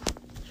listen.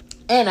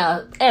 It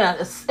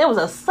was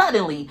a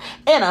suddenly,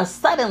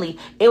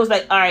 it was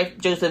like, all right,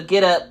 Joseph,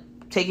 get up.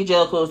 Take your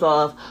jail clothes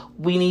off.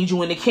 We need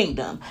you in the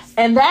kingdom.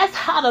 And that's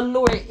how the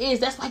Lord is.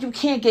 That's why you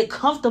can't get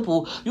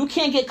comfortable. You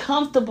can't get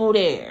comfortable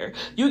there.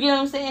 You get what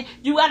I'm saying?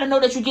 You got to know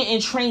that you're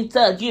getting trained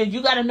up.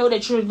 You got to know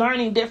that you're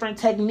learning different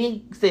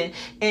techniques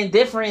and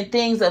different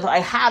things of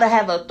like how to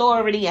have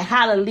authority and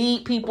how to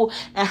lead people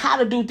and how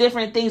to do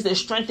different things that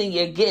strengthen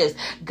your gifts.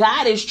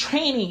 God is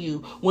training you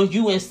when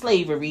you in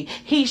slavery.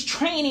 He's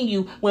training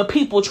you when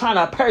people trying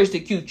to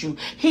persecute you.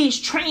 He's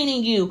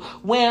training you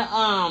when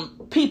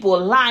people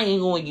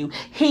lying on you.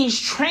 He's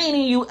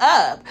training you up.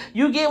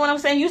 You get what I'm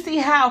saying? You see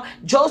how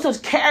Joseph's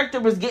character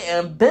was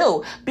getting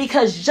built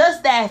because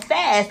just that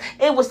fast,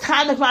 it was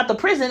time to come out the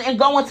prison and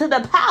go into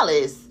the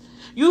palace.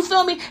 You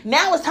feel me?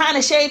 Now it's time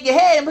to shave your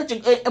head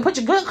and put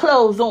your good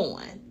clothes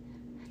on.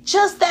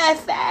 Just that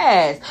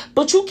fast.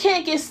 But you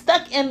can't get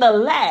stuck in the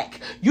lack.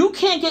 You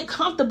can't get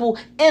comfortable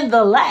in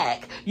the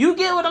lack. You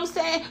get what I'm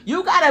saying?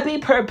 You got to be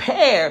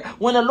prepared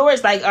when the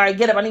Lord's like, all right,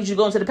 get up. I need you to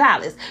go into the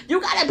palace.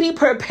 You got to be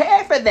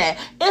prepared for that.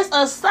 It's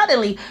a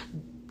suddenly.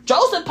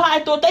 Joseph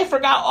probably thought they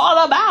forgot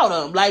all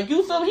about him. Like,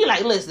 you feel me? He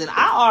like, listen,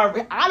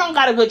 I don't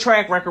got a good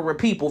track record with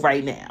people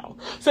right now.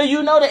 So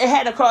you know that it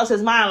had to cross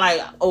his mind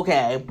like,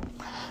 okay,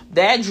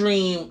 that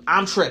dream,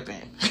 I'm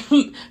tripping.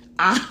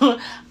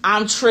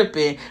 I'm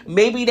tripping.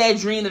 Maybe that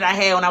dream that I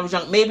had when I was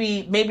young,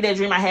 maybe that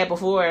dream I had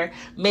before,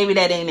 maybe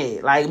that ain't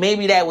it. Like,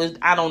 maybe that was,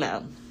 I don't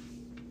know.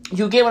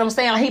 You get what I'm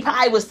saying? Like, he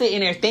probably was sitting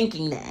there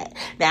thinking that.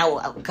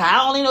 Now,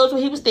 God only knows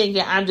what he was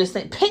thinking. I'm just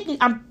saying,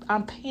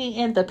 I'm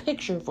painting the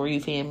picture for you,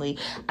 family.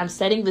 I'm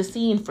setting the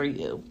scene for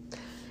you.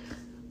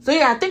 So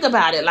yeah, think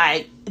about it.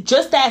 Like,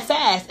 just that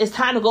fast, it's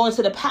time to go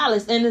into the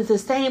palace. And it's the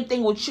same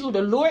thing with you.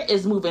 The Lord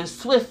is moving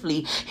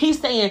swiftly. He's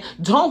saying,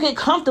 don't get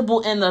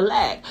comfortable in the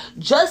lack.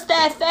 Just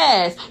that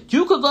fast,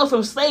 you could go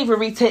from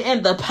slavery to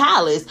in the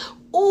palace.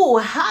 Oh,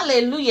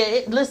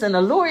 hallelujah. Listen,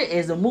 the Lord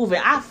is moving.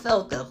 I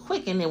felt the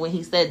quickening when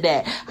he said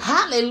that.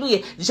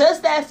 Hallelujah.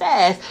 Just that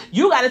fast.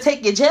 You got to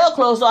take your jail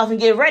clothes off and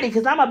get ready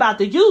because I'm about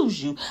to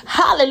use you.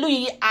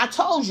 Hallelujah. I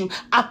told you,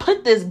 I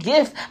put this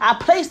gift, I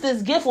placed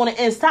this gift on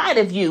the inside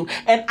of you.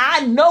 And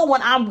I know when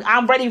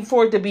I'm ready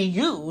for it to be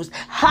used.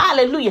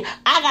 Hallelujah.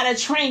 I got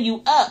to train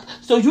you up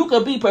so you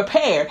can be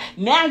prepared.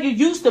 Now you're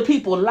used to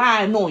people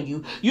lying on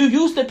you. You're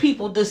used to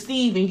people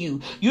deceiving you.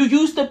 You're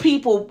used to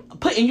people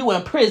putting you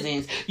in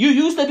prisons.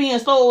 You used to being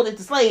sold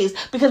into slaves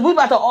because we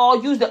about to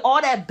all use it. All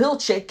that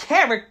built your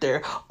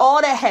character. All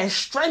that has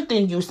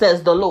strengthened you,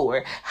 says the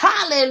Lord.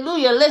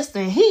 Hallelujah.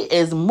 Listen, he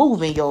is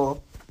moving,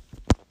 y'all.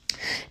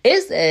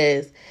 It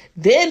says,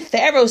 then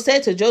Pharaoh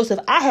said to Joseph,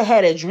 I have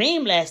had a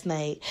dream last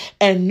night,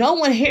 and no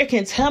one here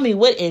can tell me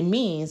what it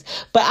means.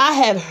 But I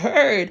have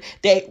heard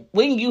that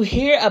when you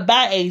hear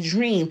about a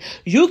dream,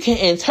 you can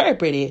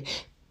interpret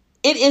it.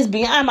 It is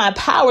beyond my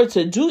power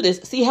to do this.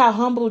 See how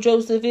humble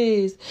Joseph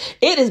is?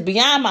 It is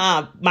beyond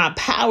my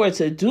power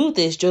to do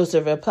this,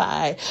 Joseph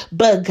replied.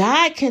 But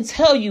God can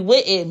tell you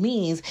what it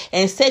means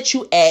and set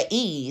you at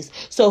ease.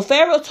 So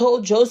Pharaoh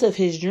told Joseph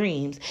his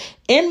dreams.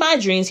 In my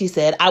dreams, he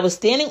said, I was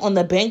standing on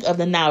the bank of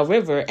the Nile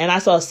River, and I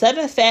saw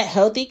 7 fat,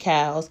 healthy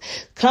cows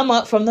come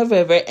up from the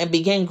river and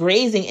begin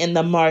grazing in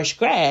the marsh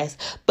grass.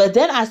 But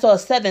then I saw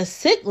 7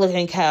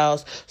 sick-looking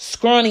cows,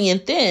 scrawny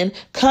and thin,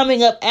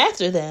 coming up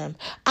after them.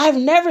 I've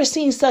never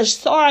seen such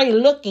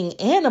sorry-looking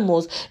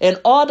animals in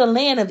all the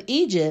land of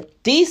Egypt.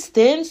 These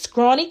thin,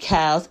 scrawny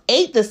cows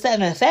ate the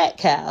 7 fat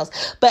cows,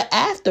 but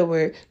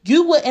afterward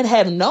you wouldn't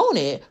have known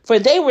it, for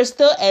they were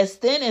still as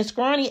thin and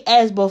scrawny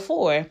as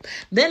before.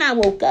 Then I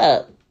woke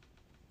up.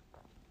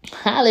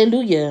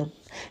 Hallelujah.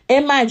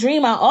 In my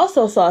dream, I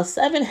also saw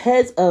 7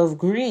 heads of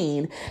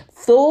green,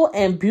 full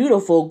and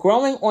beautiful,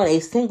 growing on a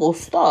single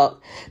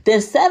stalk.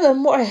 Then 7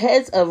 more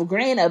heads of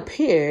grain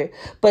appeared,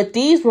 but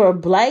these were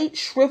blight,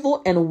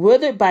 shriveled, and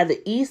withered by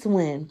the east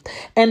wind.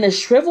 And the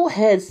shriveled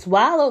heads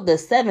swallowed the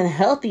 7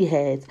 healthy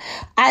heads.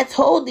 I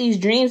told these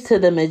dreams to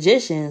the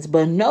magicians,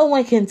 but no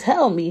one could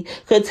tell me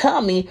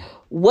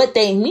what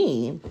they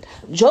mean.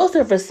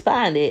 Joseph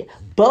responded,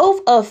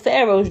 both of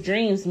Pharaoh's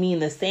dreams mean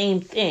the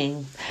same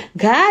thing.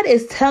 God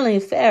is telling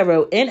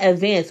Pharaoh in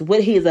advance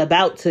what he is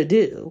about to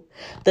do.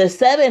 The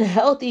 7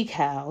 healthy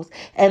cows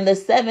and the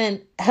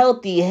 7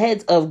 healthy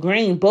heads of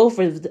grain both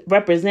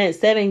represent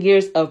 7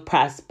 years of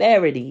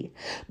prosperity.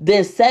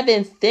 The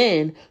 7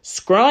 thin,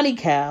 scrawny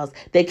cows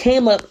that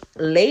came up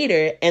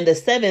later and the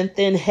 7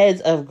 thin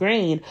heads of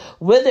grain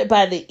withered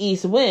by the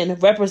east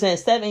wind represent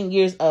 7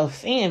 years of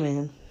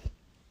famine.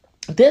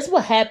 This will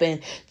happen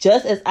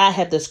just as I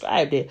have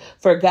described it,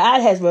 for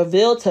God has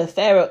revealed to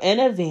Pharaoh in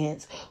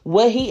advance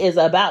what he is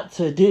about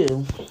to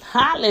do.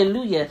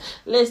 Hallelujah.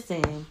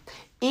 Listen,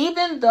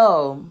 even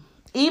though,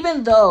 he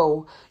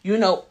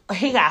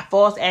got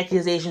false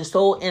accusations,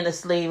 sold into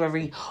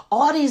slavery,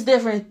 all these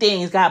different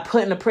things, got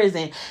put into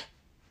prison,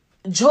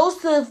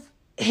 Joseph,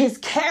 his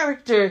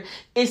character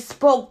is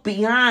spoke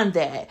beyond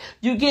that.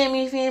 You get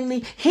me,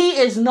 family? He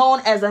is known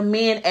as a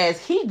man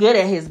as he good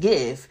at his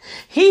gift.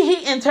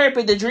 He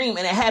interpreted the dream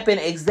and it happened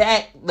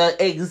the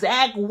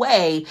exact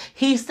way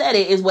he said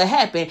it is what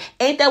happened.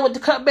 Ain't that what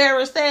the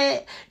cupbearer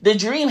said? The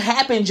dream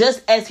happened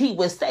just as he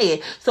would say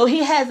it. So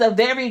he has a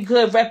very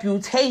good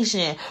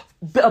reputation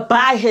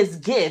by his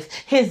gift.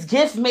 His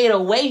gift made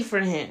a way for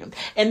him.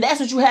 And that's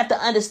what you have to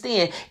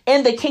understand.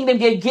 In the kingdom,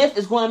 your gift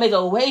is going to make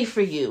a way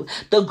for you.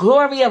 The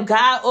glory of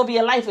God over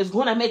your life is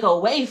going to make a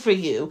way for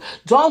you.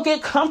 Don't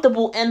get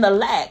comfortable in the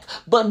lack,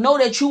 but know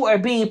that you are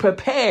being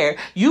prepared.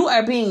 You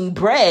are being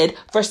bred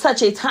for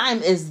such a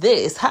time as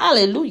this.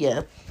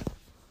 Hallelujah.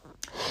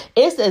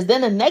 It says,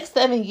 then the next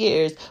 7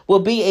 years will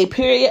be a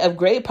period of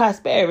great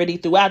prosperity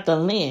throughout the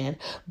land.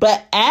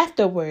 But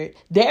afterward,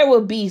 there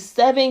will be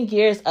 7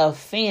 years of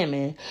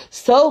famine,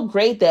 so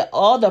great that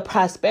all the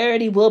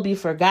prosperity will be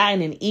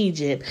forgotten in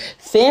Egypt.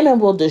 Famine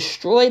will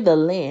destroy the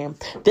land.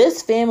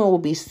 This famine will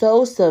be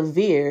so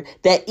severe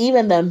that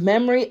even the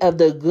memory of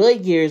the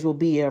good years will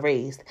be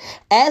erased.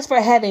 As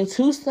for having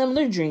 2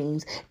 similar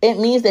dreams, it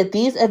means that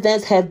these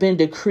events have been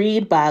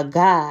decreed by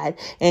God,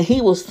 and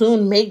he will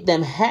soon make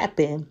them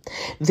happen.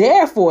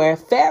 Therefore,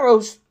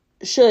 Pharaoh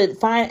should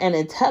find an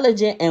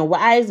intelligent and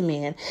wise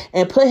man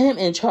and put him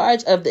in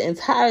charge of the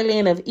entire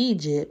land of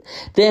Egypt.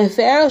 Then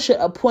Pharaoh should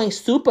appoint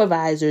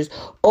supervisors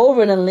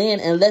over the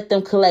land and let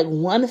them collect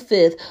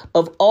 1/5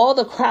 of all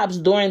the crops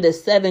during the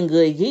 7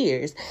 good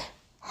years.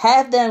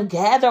 Have them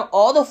gather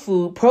all the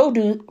food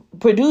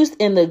produced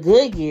in the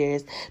good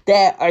years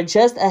that are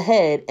just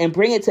ahead and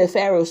bring it to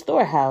Pharaoh's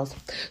storehouse.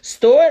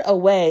 Store it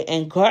away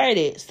and guard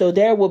it so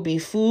there will be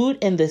food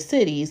in the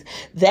cities.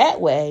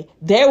 That way,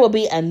 there will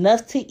be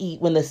enough to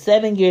eat when the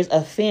 7 years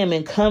of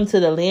famine come to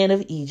the land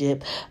of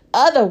Egypt.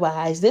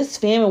 Otherwise, this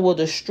famine will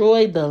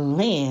destroy the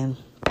land.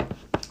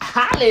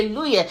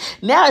 Hallelujah.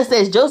 Now it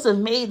says Joseph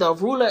made the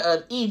ruler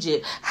of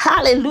Egypt.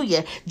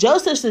 Hallelujah.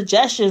 Joseph's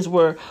suggestions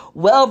were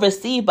well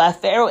received by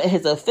Pharaoh and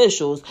his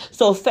officials.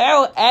 So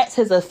Pharaoh asked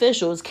his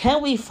officials,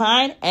 can we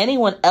find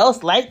anyone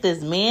else like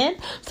this man?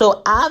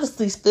 So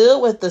obviously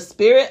filled with the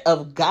Spirit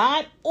of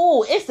God.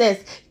 It says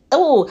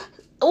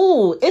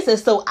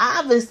so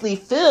obviously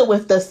filled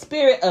with the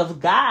Spirit of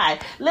God.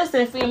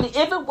 Listen, family,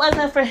 if it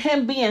wasn't for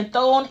him being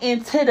thrown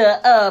into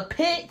the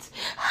pit,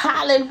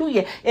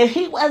 hallelujah, if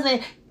he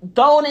wasn't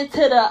thrown into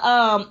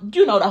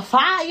the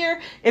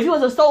fire, if he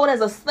wasn't sold as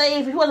a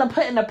slave, if he wasn't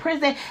put in a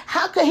prison,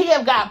 how could he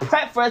have got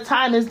prepped for a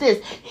time as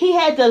this? He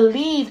had to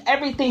leave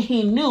everything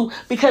he knew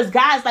because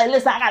God's like,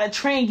 listen, I got to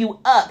train you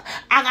up.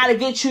 I got to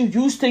get you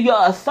used to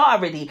your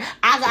authority.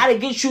 I got to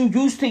get you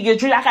used to your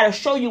dream. I got to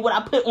show you what I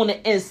put on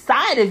the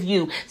inside of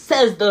you,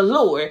 says the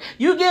Lord.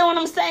 You get what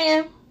I'm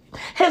saying?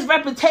 His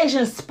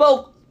reputation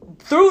spoke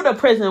through the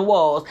prison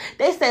walls.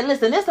 They said,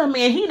 listen, this a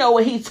man, he know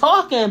what he's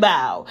talking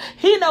about.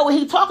 He know what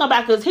he's talking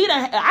about because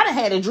I done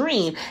had a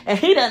dream and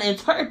he done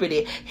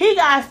interpreted. He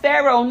got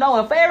Pharaoh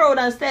knowing. Pharaoh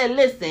done said,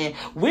 listen,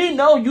 we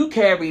know you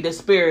carry the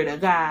Spirit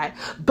of God.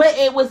 But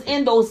it was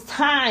in those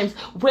times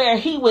where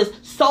he was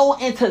so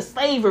into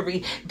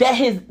slavery that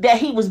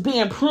he was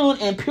being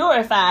pruned and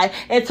purified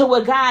into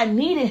what God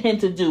needed him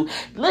to do.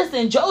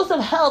 Listen,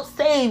 Joseph helped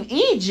save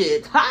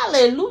Egypt.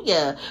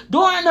 Hallelujah.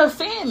 During the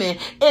famine.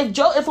 If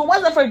it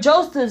wasn't for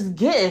Joseph's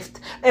gift,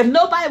 if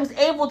nobody was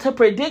able to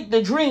predict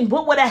the dream,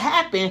 what would have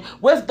happened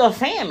with the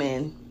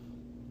famine?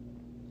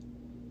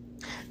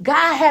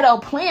 God had a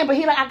plan, but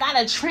he like, I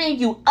gotta train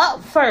you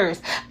up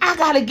first. I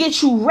gotta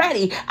get you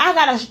ready. I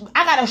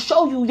gotta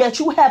show you that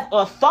you have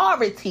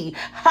authority.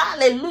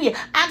 Hallelujah.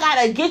 I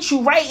gotta get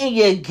you right in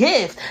your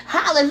gift.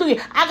 Hallelujah.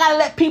 I gotta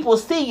let people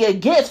see your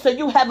gift so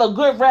you have a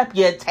good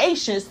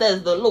reputation,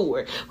 says the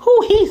Lord.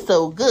 He's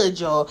so good,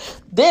 y'all.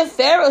 Then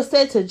Pharaoh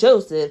said to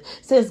Joseph,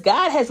 since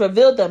God has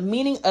revealed the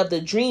meaning of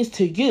the dreams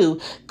to you,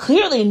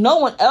 clearly no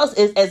one else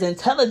is as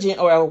intelligent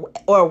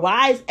or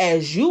wise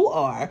as you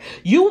are.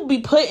 You will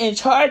be put in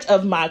charge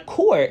of my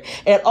court,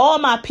 and all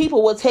my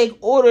people will take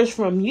orders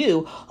from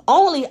you.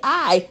 Only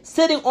I,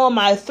 sitting on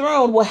my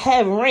throne, will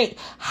have rank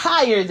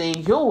higher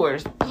than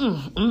yours.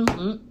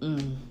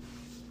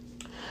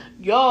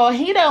 Y'all,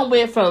 he done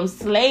went from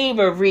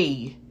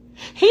slavery.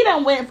 He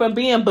done went from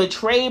being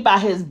betrayed by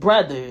his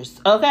brothers,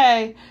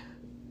 okay,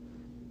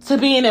 to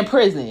being in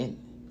prison.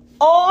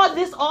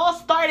 This all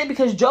started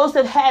because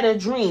Joseph had a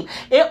dream.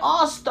 It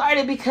all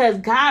started because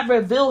God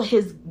revealed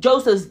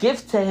Joseph's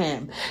gift to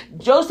him.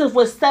 Joseph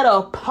was set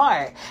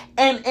apart.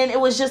 And it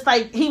was just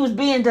like he was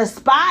being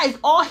despised.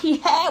 All he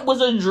had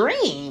was a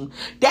dream.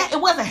 That it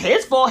wasn't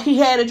his fault he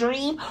had a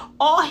dream.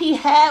 All he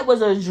had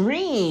was a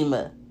dream.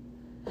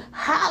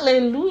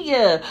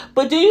 Hallelujah.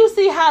 But do you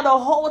see how the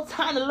whole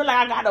time it looked like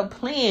I got a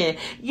plan?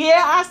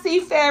 Yeah, I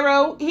see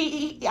Pharaoh.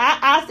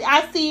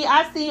 I see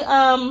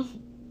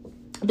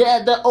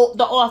the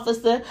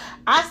officer.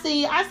 I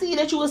see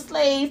that you a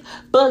slave,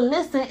 but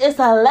listen, it's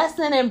a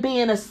lesson in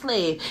being a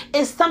slave.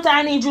 It's something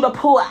I need you to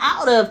pull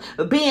out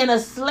of being a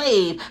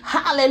slave.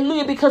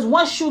 Hallelujah. Because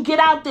once you get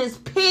out this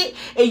pit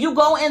and you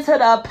go into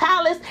the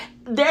palace,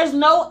 there's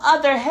no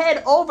other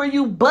head over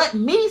you but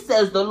me,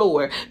 says the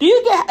Lord. Do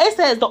you get it?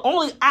 Says the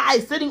only I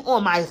sitting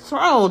on my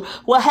throne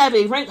will have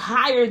a rank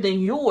higher than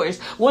yours.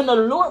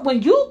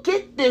 When you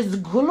get this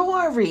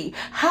glory,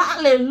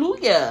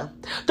 hallelujah,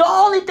 the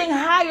only thing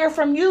higher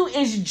from you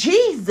is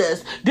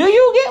Jesus. Do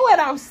you get what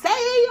I'm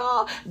saying,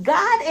 y'all?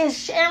 God is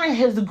sharing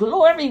his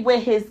glory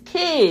with his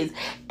kids,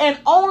 and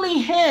only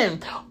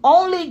him,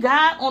 only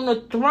God on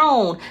the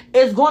throne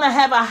is going to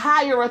have a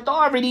higher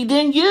authority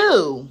than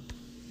you.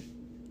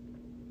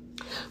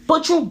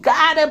 But you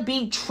gotta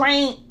be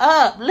trained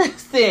up.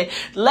 Listen,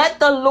 let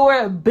the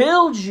Lord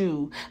build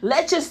you.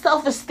 Let your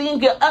self-esteem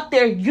get up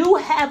there. You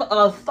have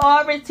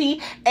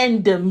authority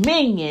and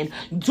dominion.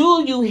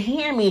 Do you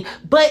hear me?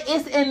 But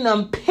it's in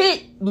them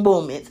pit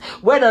moments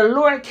where the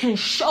Lord can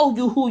show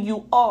you who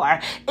you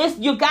are.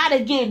 You gotta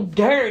get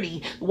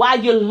dirty while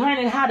you're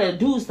learning how to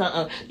do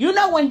something. You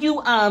know, when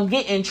you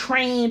getting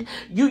trained,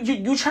 you're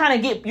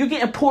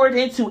getting poured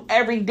into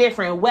every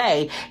different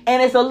way,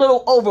 and it's a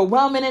little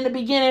overwhelming in the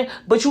beginning,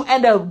 but you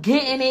end up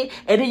getting it,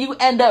 and then you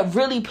end up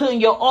really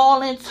putting your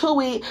all into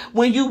it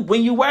when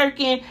you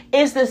working.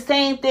 It's the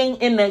same thing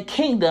in the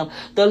kingdom.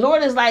 The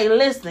Lord is like,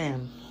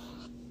 listen,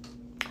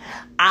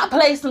 I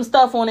placed some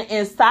stuff on the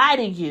inside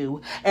of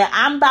you, and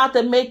I'm about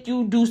to make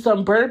you do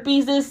some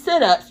burpees and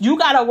sit-ups. You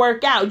got to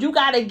work out. You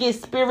got to get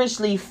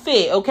spiritually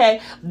fit,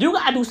 okay? You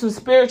got to do some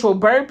spiritual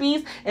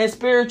burpees and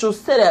spiritual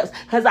sit-ups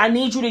because I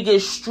need you to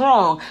get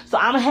strong. So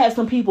I'm going to have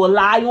some people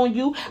lie on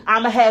you.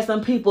 I'm going to have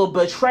some people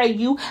betray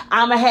you.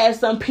 I'm going to have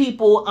some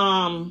people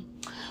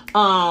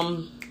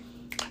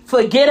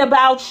forget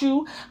about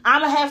you.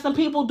 I'm going to have some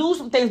people do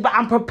some things, but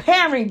I'm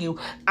preparing you.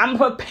 I'm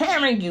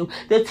preparing you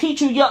to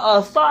teach you your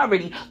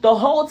authority. The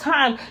whole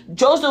time,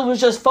 Joseph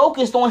was just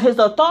focused on his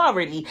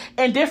authority,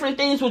 and different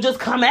things would just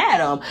come at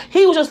him.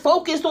 He was just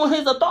focused on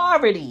his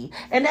authority.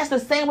 And that's the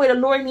same way the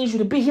Lord needs you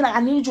to be. He's like,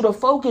 I need you to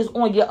focus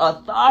on your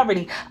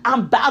authority.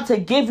 I'm about to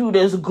give you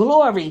this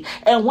glory.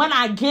 And when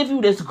I give you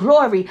this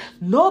glory,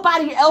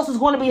 nobody else is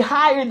going to be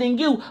higher than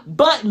you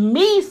but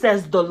me,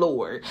 says the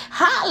Lord.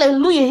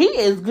 Hallelujah. He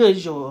is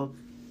good, y'all.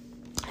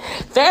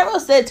 Pharaoh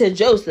said to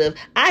Joseph,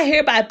 I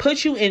hereby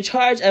put you in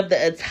charge of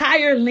the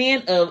entire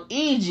land of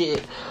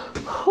Egypt.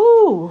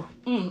 Whew.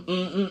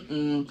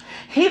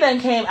 He done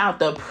came out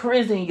the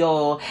prison,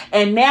 y'all,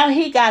 and now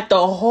he got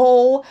the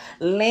whole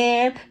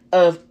land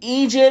of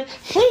Egypt.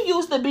 He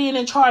used to being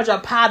in charge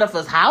of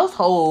Potiphar's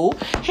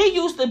household. He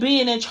used to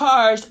being in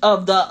charge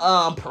of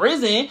the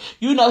prison.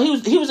 You know, he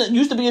was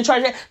used to be in charge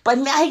of that, but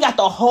now he got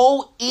the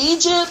whole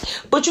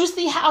Egypt. But you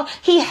see how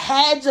he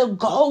had to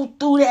go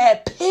through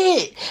that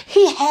pit.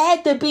 He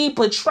had to be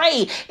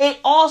betrayed. It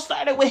all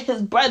started with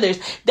his brothers.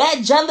 That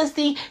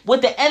jealousy,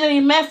 what the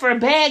enemy meant for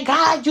bad,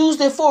 God used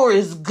it for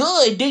his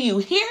good. Do you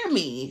hear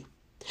me?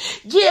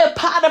 Yeah,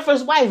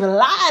 Potiphar's wife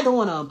lied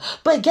on him.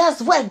 But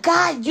guess what?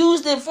 God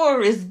used it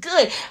for his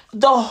good.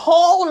 The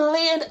whole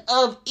land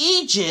of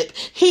Egypt,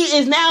 he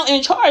is now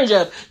in charge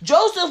of.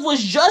 Joseph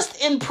was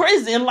just in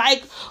prison,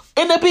 like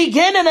in the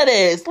beginning of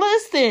this.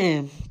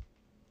 Listen.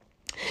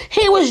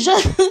 He was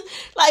just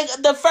like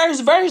the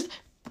first verse.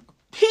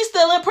 He's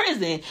still in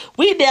prison.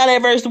 We down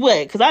at verse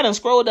what? Because I done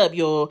scrolled up,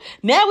 y'all.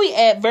 Now we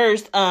at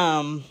verse,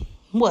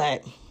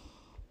 what?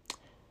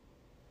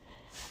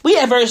 We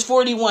at verse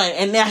 41,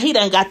 and now he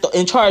done got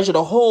in charge of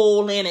the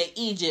whole land of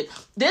Egypt.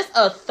 This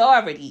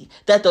authority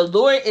that the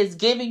Lord is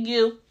giving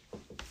you.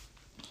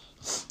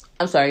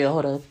 I'm sorry, y'all,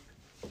 hold on.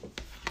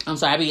 I'm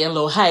sorry, I be getting a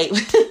little hype.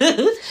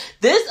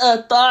 This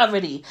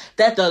authority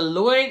that the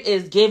Lord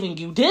is giving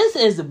you, this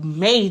is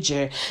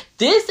major.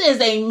 This is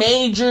a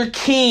major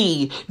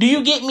key. Do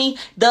you get me?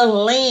 The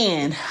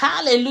land.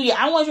 Hallelujah.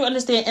 I want you to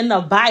understand in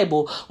the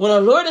Bible, when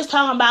the Lord is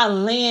talking about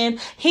land,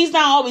 he's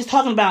not always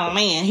talking about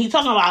land. He's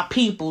talking about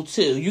people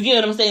too. You get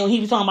what I'm saying? When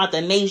he's talking about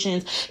the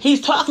nations,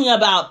 he's talking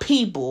about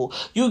people.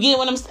 You get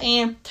what I'm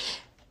saying?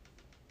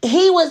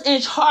 He was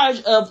in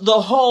charge of the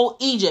whole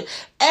Egypt.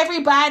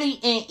 Everybody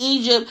in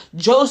Egypt,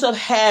 Joseph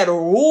had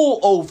rule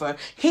over.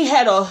 He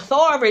had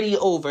authority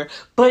over.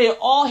 But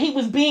he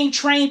was being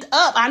trained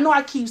up. I know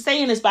I keep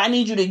saying this, but I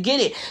need you to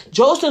get it.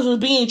 Joseph was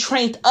being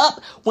trained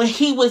up when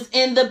he was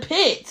in the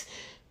pit.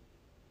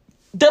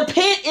 The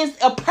pit is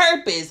a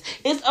purpose.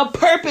 It's a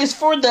purpose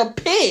for the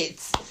pit.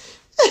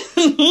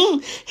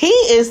 He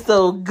is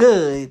so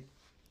good.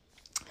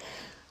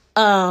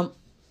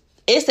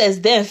 It says,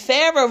 then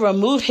Pharaoh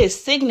removed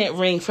his signet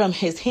ring from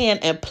his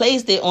hand and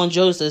placed it on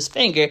Joseph's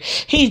finger.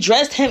 He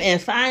dressed him in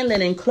fine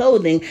linen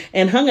clothing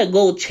and hung a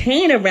gold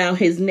chain around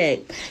his neck.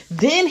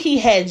 Then he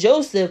had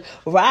Joseph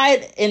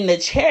ride in the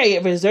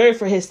chariot reserved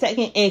for his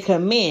second in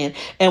command.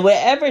 And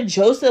wherever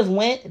Joseph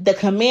went, the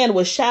command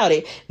was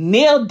shouted,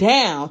 kneel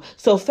down.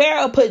 So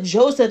Pharaoh put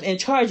Joseph in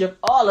charge of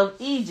all of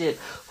Egypt.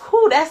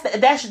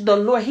 That's the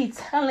Lord. He's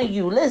telling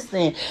you,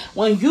 listen,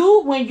 when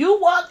you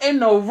walk in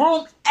the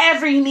room,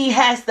 every knee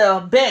has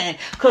to bend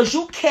because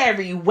you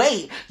carry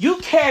weight. You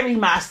carry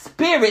my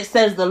spirit,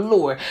 says the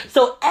Lord.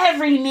 So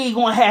every knee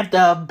gonna have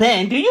to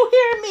bend. Do you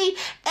hear me?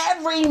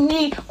 Every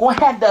knee gonna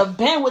have to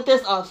bend with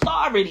this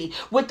authority.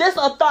 With this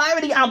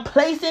authority I'm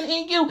placing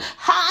in you.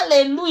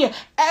 Hallelujah.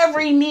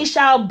 Every knee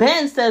shall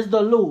bend, says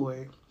the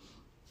Lord.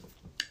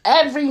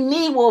 Every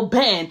knee will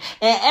bend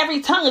and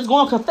every tongue is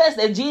going to confess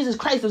that Jesus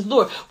Christ is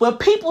Lord. When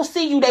people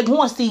see you, they're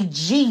going to see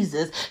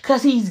Jesus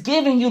because he's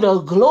giving you the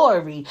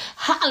glory.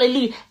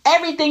 Hallelujah.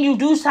 Everything you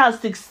do shall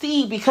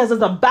succeed because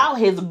it's about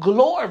his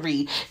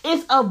glory.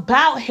 It's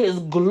about his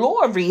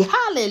glory.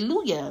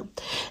 Hallelujah.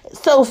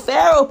 So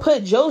Pharaoh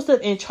put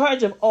Joseph in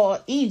charge of all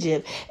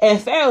Egypt.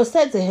 And Pharaoh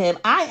said to him,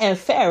 I am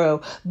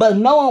Pharaoh, but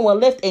no one will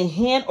lift a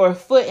hand or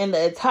foot in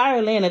the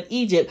entire land of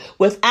Egypt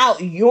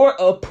without your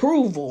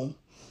approval.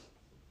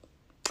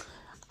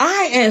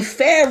 I am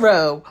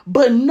Pharaoh,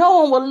 but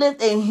no one will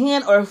lift a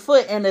hand or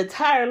foot in the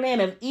entire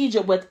land of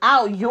Egypt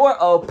without your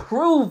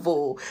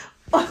approval.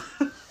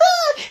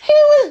 He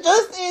was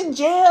just in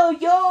jail,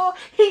 y'all.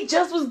 He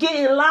just was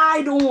getting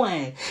lied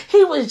on.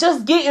 He was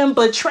just getting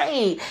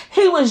betrayed.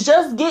 He was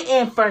just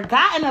getting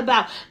forgotten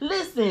about.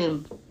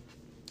 Listen,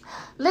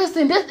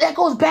 that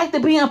goes back to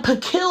being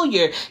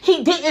peculiar.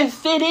 He didn't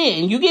fit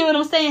in. You get what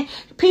I'm saying?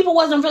 People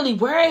wasn't really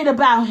worried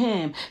about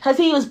him because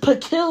he was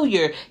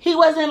peculiar. He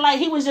wasn't like,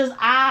 he was just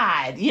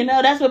odd. You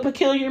know, that's what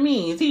peculiar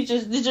means. He's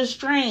just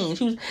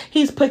strange.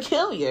 He's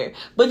peculiar.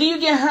 But do you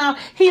get how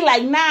he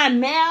like, nah,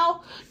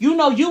 now, you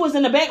know, you was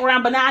in the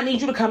background, but now I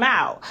need you to come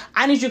out.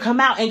 I need you to come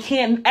out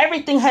and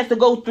everything has to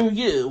go through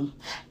you.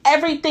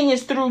 Everything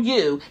is through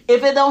you.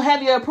 If it don't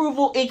have your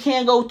approval, it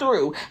can't go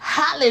through.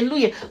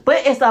 Hallelujah.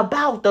 But it's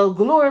about the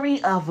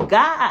glory of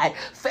God.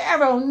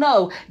 Pharaoh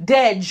know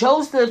that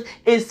Joseph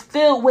is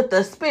filled with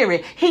the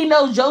Spirit. He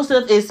knows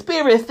Joseph is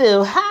Spirit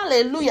filled.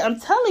 Hallelujah. I'm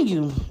telling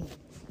you.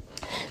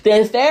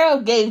 Then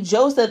Pharaoh gave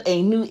Joseph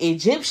a new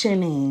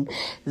Egyptian name,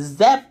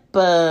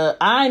 Zeppa.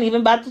 I ain't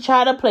even about to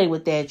try to play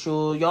with that,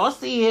 y'all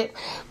see it.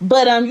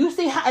 But you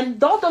see how,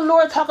 don't the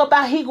Lord talk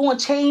about he gonna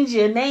change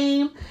your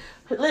name?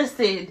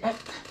 Listen,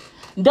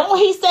 don't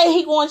he say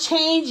he gonna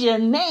change your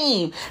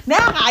name?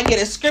 Now I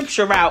get a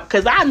scripture out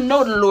because I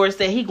know the Lord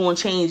said he gonna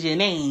change your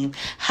name.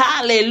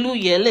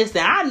 Hallelujah.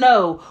 Listen, I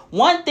know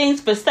one thing's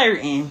for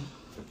certain.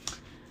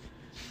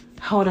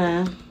 Hold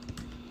on.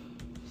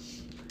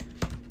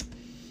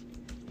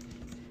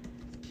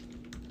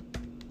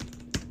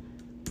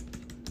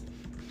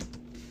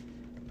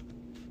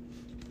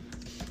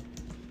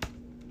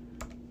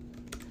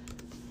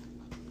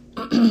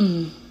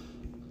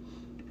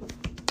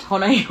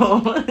 Hold on,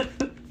 y'all.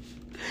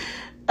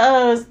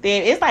 Oh,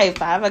 damn. It's like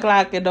 5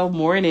 o'clock in the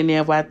morning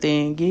now, I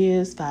think.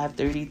 Yes,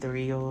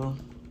 5:33, y'all. All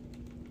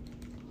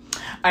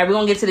right, we're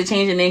going to get to the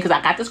changing name because I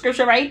got the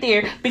scripture right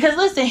there. Because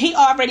listen, he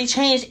already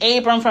changed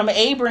Abram from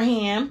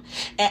Abraham.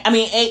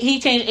 He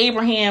changed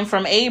Abraham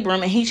from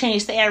Abram, and he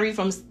changed Sarai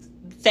from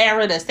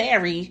Sarah to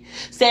Sari,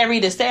 Sari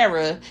to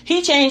Sarah.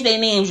 He changed their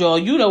names, y'all.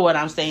 You know what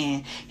I'm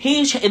saying.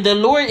 The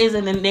Lord is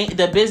in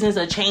the business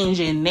of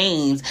changing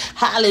names.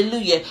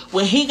 Hallelujah.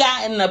 When he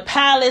got in the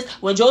palace,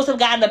 when Joseph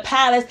got in the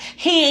palace,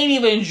 he ain't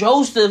even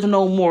Joseph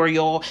no more,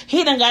 y'all.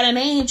 He done got a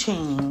name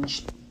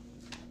changed.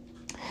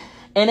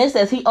 And it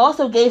says he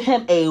also gave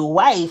him a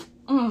wife,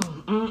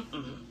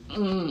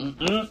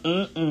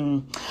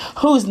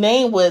 whose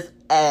name was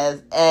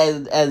as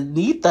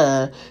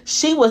Nitha.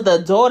 She was the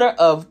daughter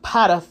of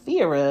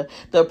Potiphera,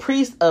 the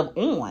priest of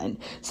On.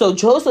 So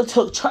Joseph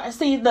took charge.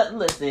 See,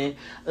 listen,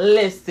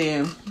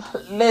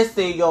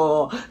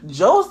 y'all.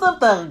 Joseph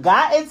done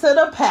got into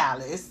the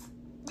palace.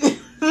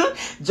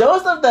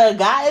 Joseph done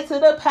got into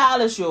the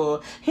palace,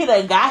 y'all. He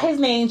done got his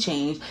name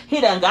changed.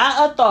 He done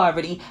got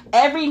authority.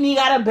 Every knee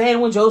got to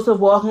bend when Joseph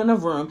walked in the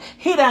room.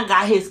 He done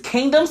got his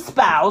kingdom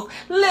spouse.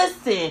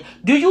 Listen,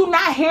 do you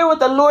not hear what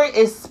the Lord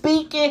is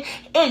speaking?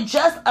 In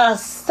just a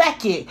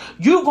second,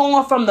 you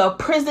going from the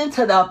prison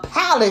to the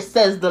palace,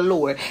 says the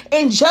Lord.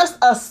 In just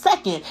a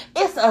second.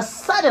 It's a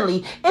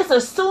suddenly. It's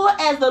as soon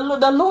as the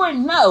Lord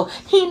know.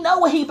 He know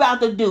what he about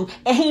to do.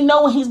 And he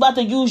know when he's about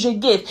to use your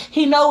gift.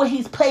 He know what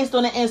he's placed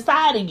on the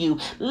inside of you.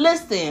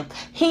 Listen.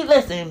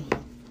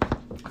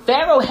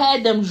 Pharaoh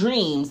had them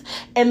dreams,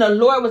 and the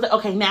Lord was like,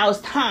 okay, now it's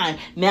time.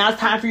 Now it's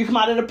time for you to come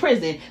out of the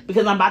prison,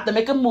 because I'm about to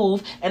make a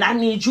move, and I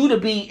need you to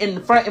be in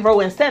the front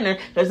row and center,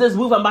 because this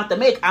move I'm about to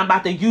make, I'm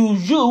about to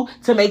use you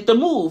to make the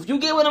move. You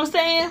get what I'm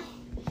saying?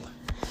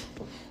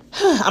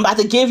 I'm about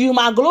to give you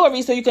my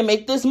glory so you can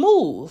make this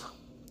move.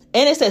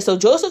 And it says, so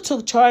Joseph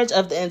took charge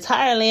of the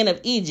entire land of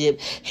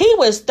Egypt. He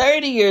was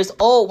 30 years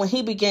old when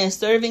he began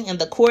serving in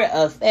the court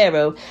of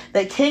Pharaoh,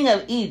 the king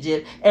of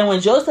Egypt. And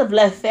when Joseph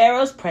left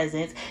Pharaoh's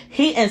presence,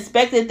 he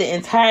inspected the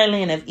entire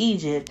land of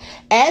Egypt.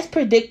 As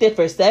predicted,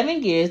 for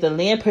 7 years, the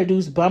land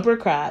produced bumper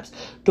crops.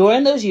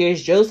 During those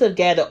years, Joseph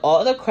gathered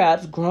all the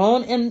crops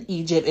grown in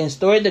Egypt and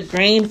stored the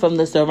grain from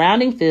the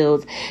surrounding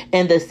fields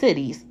and the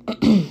cities.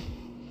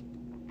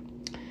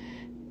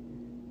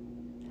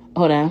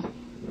 Hold on.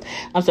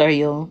 I'm sorry,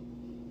 y'all.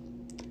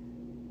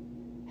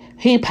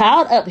 He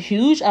piled up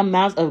huge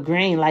amounts of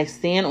grain like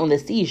sand on the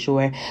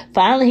seashore.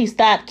 Finally, he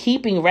stopped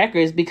keeping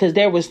records because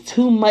there was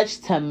too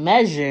much to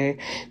measure.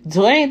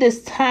 During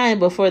this time,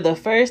 before the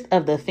first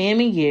of the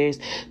famine years,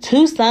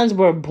 2 sons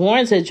were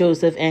born to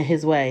Joseph and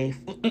his wife.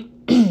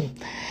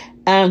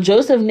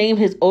 Joseph named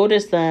his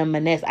older son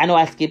Manasseh. I know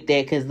I skipped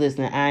that because,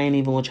 listen, I ain't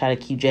even going to try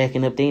to keep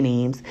jacking up their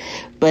names.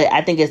 But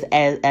I think it's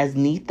as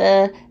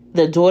Nitha,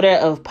 the daughter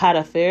of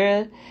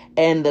Potiphera,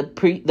 and the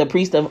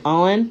priest of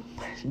On.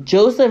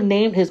 Joseph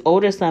named his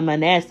older son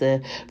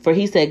Manasseh, for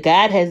he said,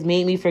 God has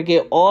made me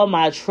forget all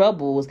my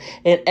troubles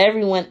and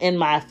everyone in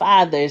my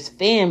father's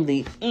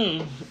family.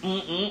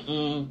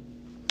 The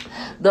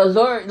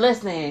Lord,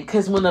 listen,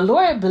 because when the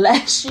Lord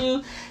bless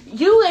you,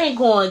 you ain't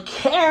going to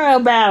care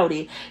about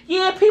it.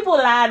 Yeah, people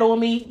lied on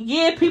me.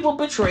 Yeah, people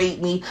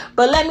betrayed me.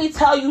 But let me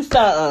tell you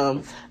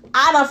something.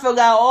 I done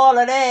forgot all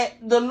of that.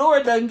 The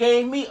Lord done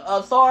gave me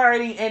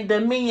authority and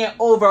dominion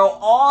over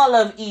all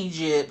of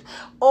Egypt,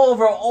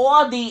 over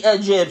all the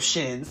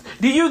Egyptians.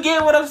 Do you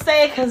get what I'm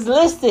saying? Because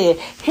listen,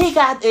 he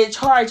got in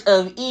charge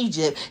of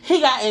Egypt.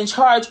 He got in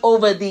charge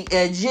over the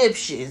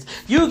Egyptians.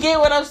 You get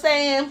what I'm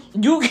saying?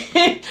 You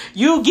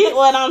get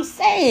what I'm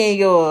saying,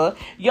 y'all.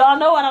 Y'all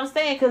know what I'm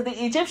saying? Because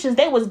the Egyptians,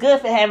 they was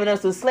good for having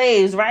us as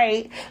slaves,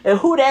 right? And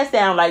who that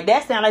sound like?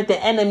 That sound like the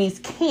enemy's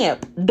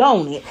camp,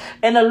 don't it?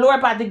 And the Lord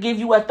about to give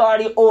you authority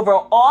over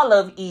all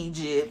of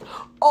Egypt.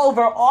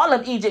 Over all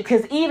of Egypt,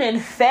 because even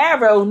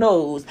Pharaoh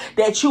knows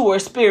that you are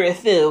spirit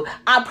filled.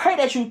 I pray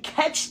that you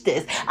catch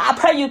this. I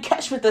pray you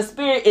catch what the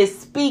Spirit is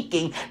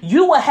speaking.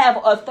 You will have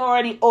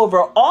authority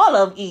over all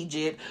of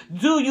Egypt.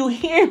 Do you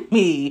hear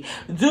me?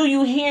 Do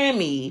you hear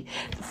me?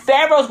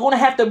 Pharaoh's going to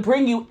have to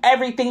bring you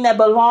everything that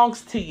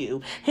belongs to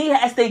you. He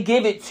has to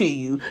give it to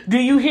you. Do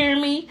you hear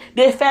me?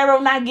 Did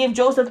Pharaoh not give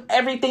Joseph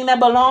everything that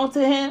belonged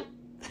to him?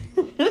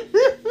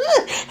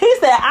 He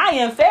said, I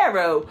am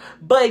Pharaoh,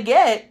 but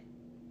yet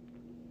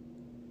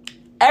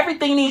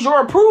everything needs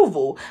your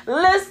approval.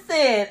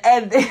 Listen,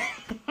 and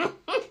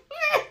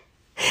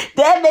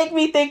that make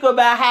me think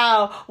about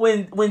how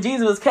when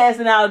Jesus was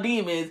casting out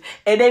demons,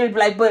 and they would be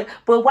like, but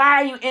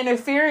why are you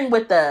interfering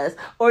with us?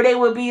 Or they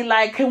would be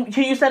like, can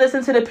you send us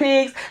into the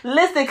pigs?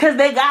 Listen, because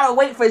they gotta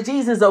wait for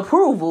Jesus'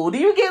 approval. Do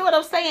you get what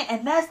I'm saying?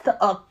 And that's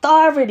the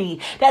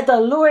authority that the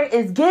Lord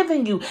is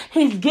giving you.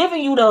 He's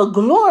giving you the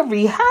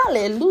glory.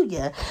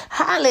 Hallelujah.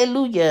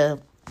 Hallelujah.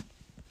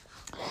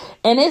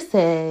 And it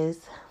says,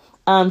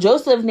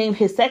 Joseph named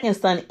his second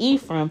son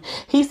Ephraim.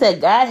 He said,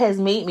 God has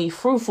made me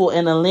fruitful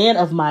in the land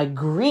of my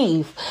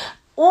grief.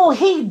 Oh,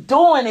 he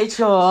doing it,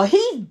 y'all.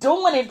 He's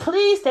doing it.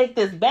 Please take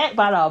this back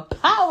by the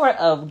power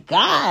of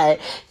God.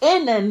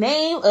 In the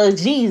name of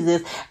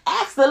Jesus.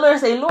 Ask the Lord,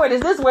 say, Lord,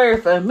 is this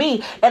word for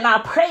me? And I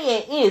pray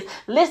it is.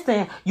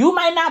 Listen, you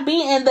might not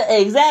be in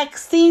the exact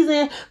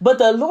season, but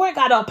the Lord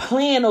got a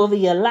plan over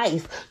your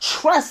life.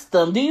 trust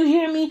them. Do you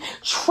hear me?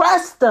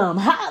 Trust them.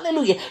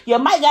 Hallelujah. You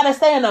might got to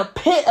stay in the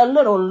pit a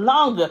little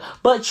longer,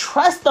 but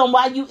trust them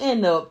while you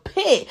in the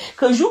pit,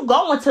 because you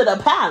going to the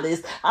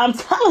palace. I'm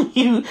telling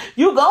you,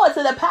 you going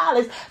to the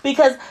palace,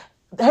 because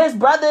his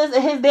brothers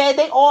and his dad,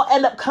 they all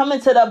end up coming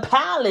to the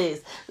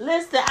palace.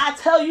 Listen, I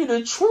tell you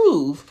the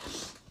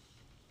truth.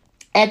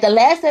 At the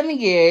last 7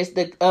 years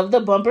of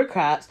the bumper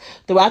crops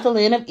throughout the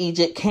land of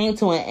Egypt came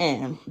to an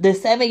end. The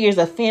 7 years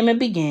of famine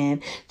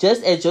began,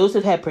 just as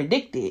Joseph had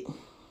predicted.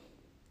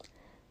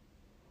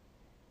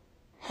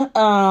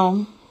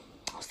 So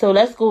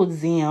let's go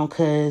down,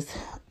 because...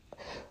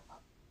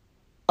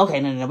 Okay,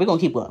 no, we're going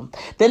to keep going.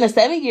 Then the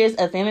 7 years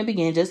of famine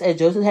began, just as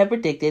Joseph had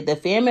predicted. The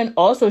famine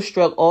also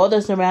struck all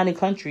the surrounding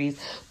countries,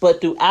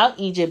 but throughout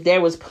Egypt there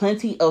was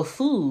plenty of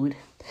food.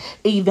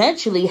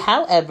 Eventually,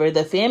 however,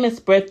 the famine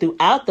spread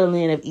throughout the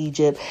land of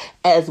Egypt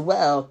as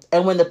well.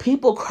 And when the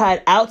people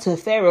cried out to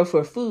Pharaoh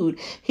for food,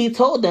 he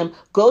told them,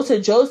 go to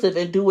Joseph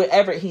and do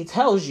whatever he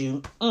tells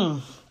you.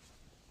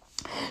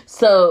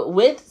 So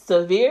with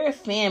severe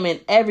famine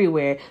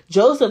everywhere,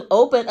 Joseph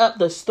opened up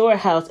the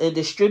storehouse and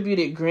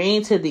distributed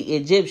grain to the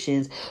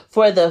Egyptians,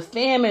 for the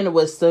famine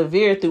was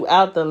severe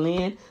throughout the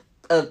land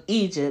of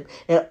Egypt,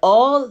 and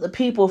all the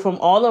people from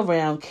all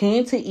around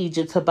came to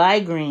Egypt to buy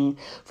grain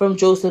from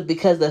Joseph,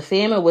 because the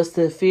famine was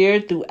severe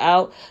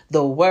throughout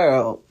the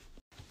world.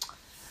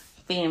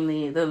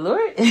 Family, the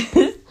Lord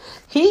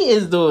he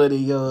is doing it,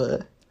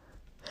 y'all.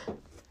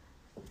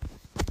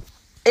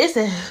 It's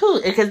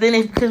because we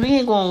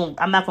ain't going,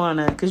 I'm not going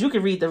to, because you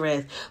can read the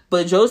rest.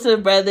 But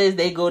Joseph's brothers,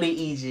 they go to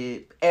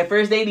Egypt. At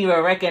first, they didn't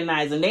even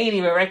recognize him. They didn't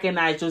even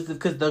recognize Joseph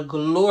because the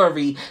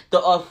glory,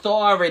 the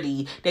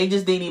authority, they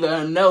just didn't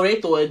even know. They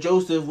thought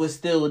Joseph was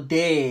still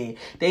dead.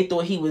 They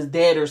thought he was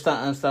dead or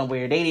something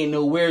somewhere. They didn't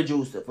know where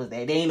Joseph was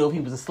at. They didn't know if he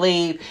was a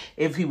slave,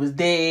 if he was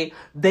dead.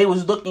 They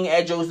was looking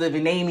at Joseph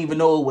and they didn't even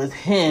know it was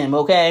him,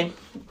 okay?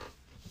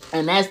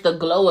 And that's the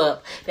glow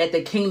up that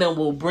the kingdom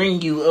will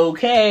bring you,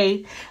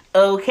 okay?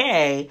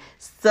 Okay,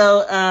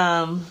 so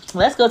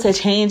let's go to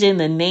changing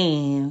the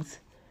names.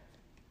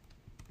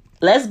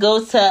 Let's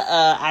go to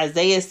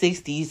Isaiah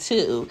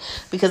 62,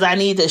 because I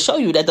need to show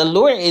you that the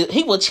Lord,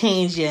 he will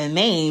change your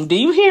name. Do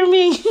you hear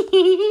me?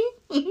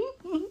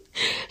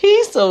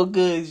 He's so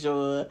good,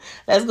 y'all.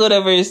 Let's go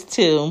to verse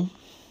 2.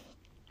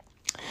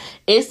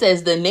 It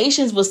says, the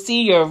nations will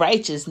see your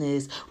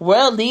righteousness.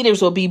 World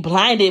leaders will be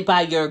blinded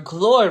by your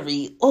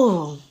glory.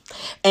 Oh,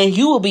 and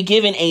you will be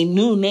given a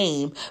new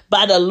name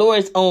by the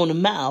Lord's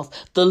own mouth.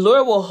 The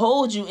Lord will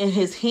hold you in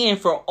his hand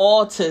for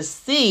all to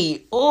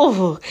see.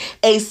 Oh,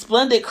 a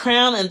splendid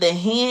crown in the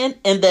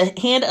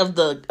hand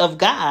of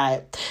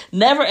God.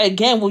 Never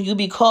again will you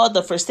be called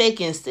the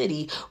forsaken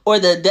city or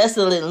the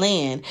desolate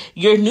land.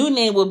 Your new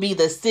name will be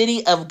the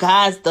city of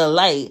God's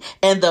delight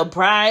and the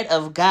bride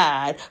of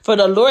God. For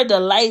the Lord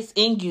delights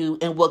in you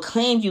and will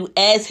claim you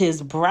as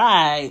his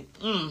bride.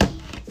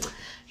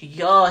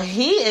 Y'all,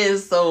 he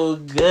is so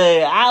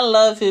good. I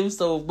love him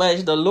so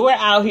much. The Lord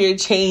out here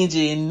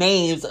changing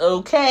names,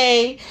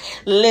 okay?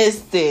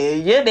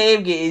 Listen, your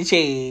name getting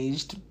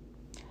changed.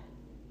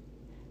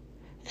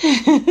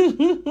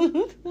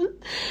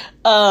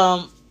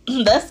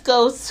 Let's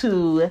go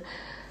to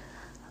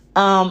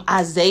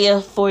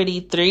Isaiah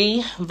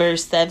 43,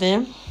 verse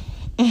 7.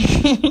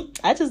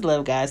 I just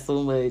love God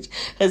so much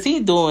because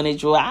he's doing it,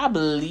 Joy. I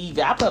believe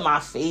it. I put my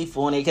faith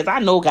on it because I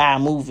know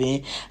God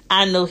moving.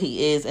 I know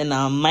he is, in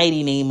the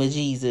mighty name of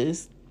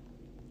Jesus.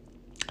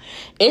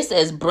 It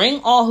says,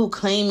 bring all who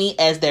claim me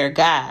as their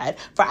God,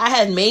 for I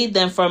have made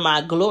them for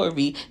my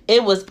glory.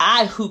 It was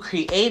I who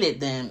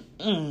created them.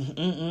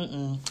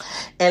 And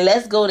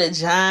let's go to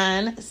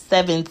John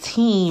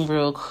 17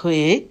 real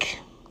quick.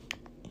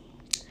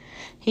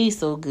 He's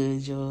so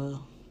good,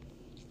 y'all.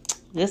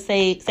 Just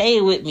say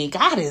it with me.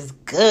 God is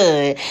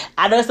good.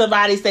 I know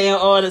somebody's saying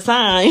all the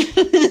time.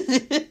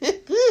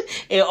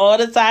 And all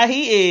the time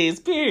he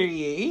is,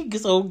 period.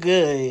 He's so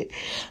good.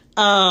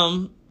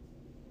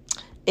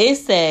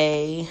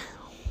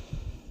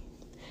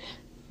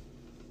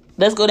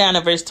 Let's go down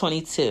to verse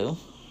 22.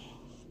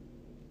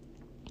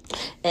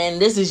 And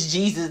this is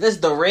Jesus. This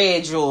is the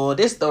red, jewel.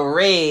 This the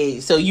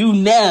red. So you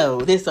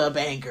know this a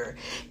banger.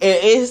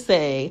 It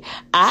say,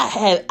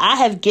 I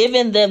have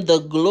given them the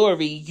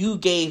glory you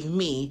gave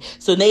me,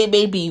 so they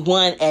may be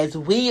one as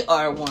we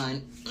are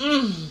one.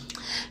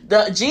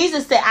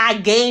 Jesus said, I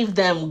gave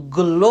them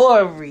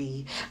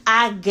glory.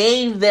 I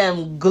gave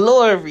them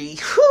glory.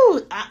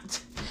 Whew.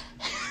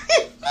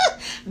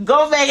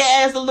 Go back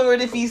and ask the Lord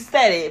if he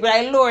said it. But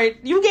like, Lord,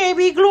 you gave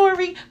me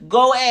glory.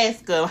 Go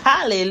ask him.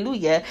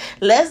 Hallelujah.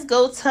 Let's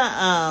go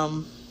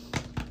to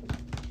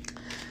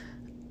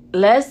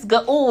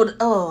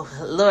Oh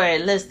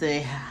Lord,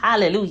 listen.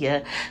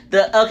 Hallelujah.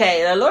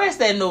 The Lord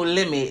said no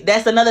limit.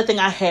 That's another thing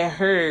I had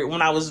heard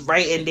when I was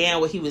writing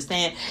down what he was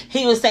saying.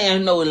 He was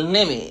saying no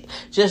limit.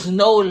 Just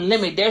no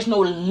limit. There's no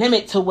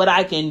limit to what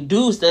I can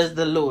do, says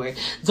the Lord.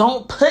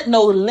 Don't put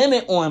no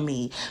limit on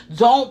me.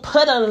 Don't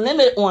put a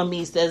limit on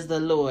me, says the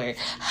Lord.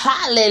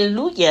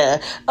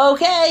 Hallelujah.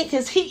 Okay?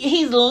 Because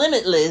he's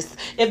limitless,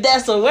 if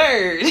that's a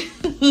word.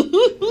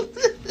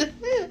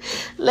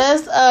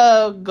 Let's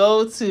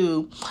go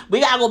to,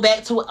 we gotta go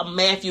back to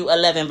Matthew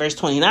 11 verse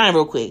 29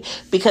 real quick,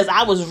 because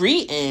I was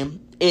reading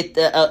it,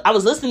 I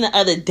was listening the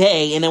other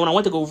day, and then when I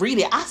went to go read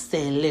it, I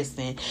said,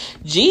 listen,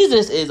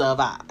 Jesus is a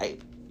vibe.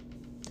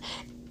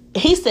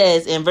 He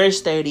says in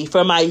verse 30,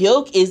 for my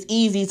yoke is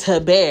easy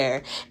to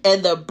bear,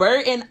 and the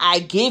burden I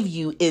give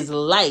you is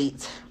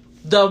light.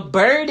 The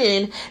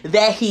burden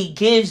that he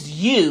gives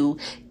you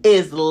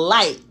is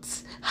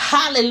light.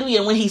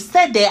 Hallelujah. When he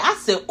said that, I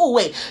said, oh,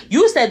 wait,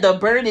 you said the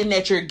burden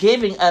that you're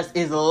giving us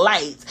is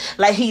light.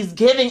 Like he's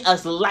giving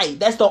us light.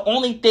 That's the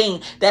only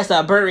thing that's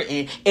a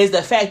burden, is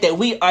the fact that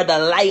we are the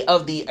light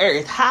of the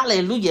earth.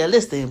 Hallelujah.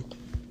 Listen.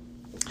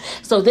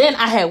 So then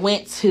I had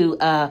went to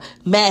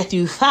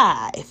Matthew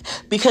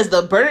 5, because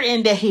the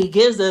burden that he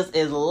gives us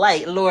is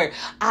light. Lord,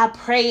 I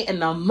pray in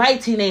the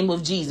mighty name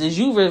of Jesus,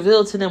 you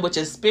reveal to them what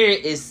your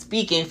spirit is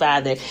speaking,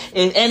 Father.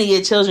 If any of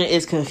your children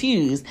is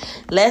confused,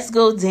 let's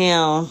go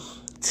down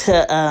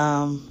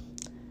to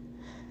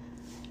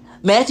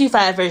Matthew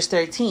 5 verse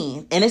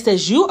 13, and it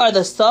says, you are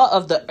the salt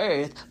of the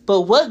earth,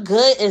 but what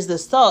good is the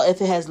salt if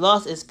it has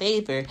lost its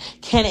flavor?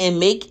 Can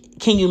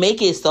you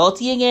make it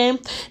salty again?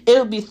 It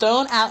will be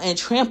thrown out and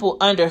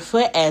trampled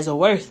underfoot as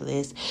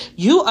worthless.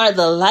 You are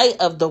the light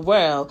of the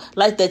world,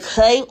 like the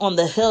clay on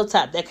the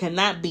hilltop that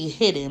cannot be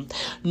hidden.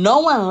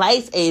 No one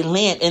lights a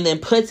lamp and then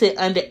puts it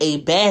under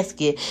a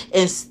basket.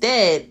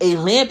 Instead, a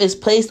lamp is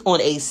placed on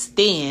a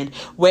stand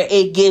where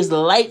it gives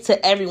light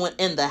to everyone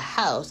in the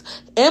house.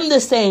 In the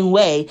same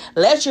way,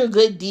 let your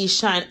good deeds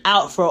shine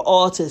out for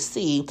all to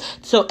see,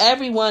 so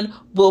everyone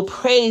will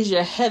praise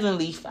your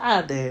heavenly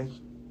Father.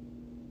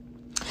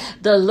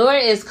 The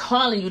Lord is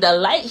calling you. The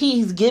light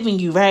he's giving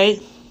you,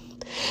 right?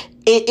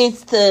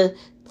 It's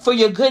for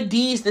your good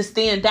deeds to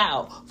stand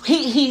out.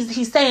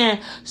 He's saying,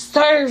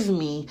 serve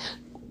me.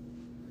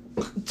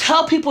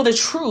 Tell people the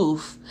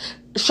truth.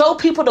 Show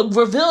people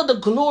reveal the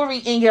glory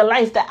in your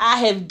life that I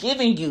have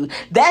given you.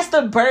 That's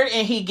the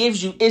burden he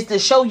gives you, is to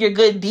show your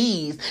good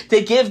deeds, to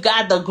give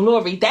God the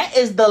glory. That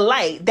is the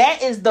light.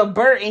 That is the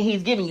burden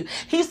he's giving you.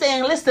 He's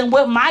saying, listen,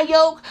 with my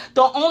yoke,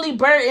 the only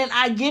burden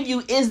I give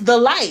you is the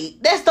light.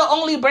 That's the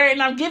only burden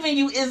I'm giving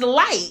you is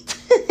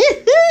light.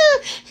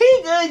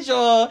 He good,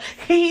 y'all.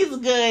 He's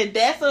good.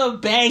 That's a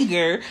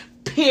banger.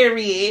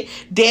 Period.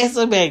 That's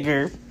a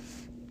banger.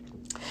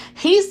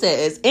 He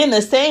says, in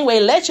the same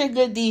way, let your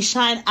good deeds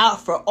shine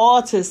out for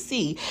all to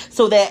see,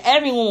 so that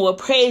everyone will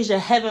praise your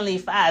heavenly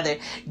Father.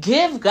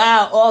 Give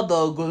God all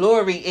the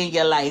glory in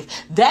your life.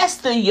 That's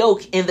the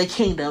yoke in the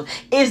kingdom,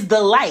 is the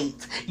light.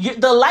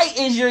 The light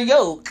is your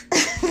yoke.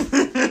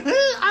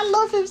 I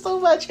love him so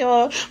much,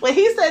 y'all. When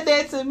he said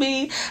that to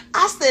me,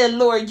 I said,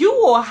 Lord, you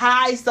will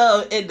hide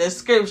something in the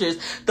scriptures.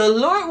 The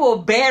Lord will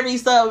bury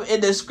something in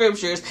the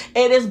scriptures.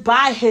 It is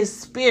by his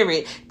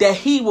spirit that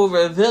he will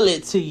reveal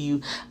it to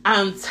you.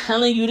 I'm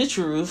telling you the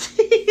truth.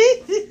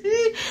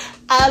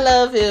 I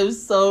love him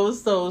so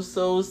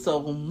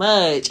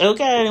much.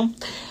 Okay,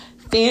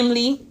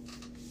 family.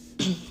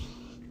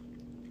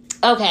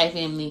 Okay,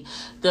 family.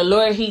 The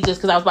Lord,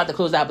 because I was about to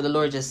close out, but the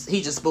Lord just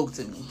spoke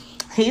to me.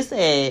 He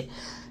said,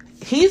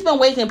 he's been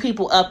waking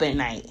people up at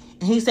night.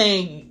 He's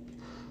saying,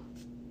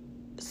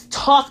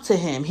 talk to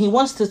him. He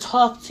wants to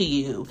talk to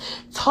you.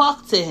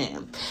 Talk to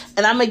him.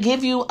 And I'm going to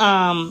give you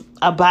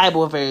a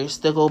Bible verse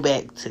to go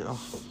back to.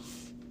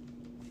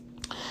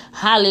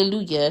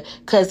 Hallelujah.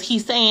 Because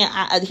he's saying,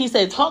 he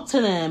said, talk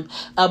to them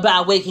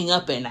about waking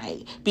up at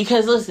night.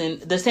 Because listen,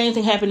 the same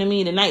thing happened to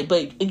me tonight.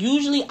 But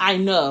usually I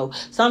know,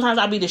 sometimes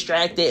I'll be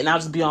distracted and I'll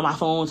just be on my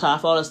phone until I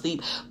fall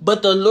asleep.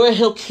 But the Lord,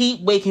 he'll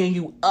keep waking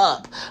you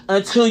up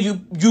until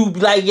you be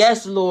like,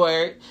 yes,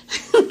 Lord.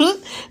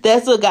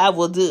 That's what God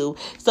will do.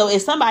 So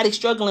if somebody's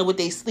struggling with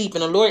their sleep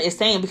and the Lord is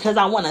saying, because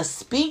I want to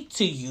speak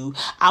to you,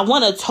 I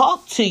want to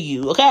talk to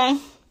you. Okay.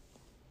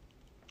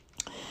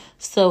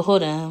 So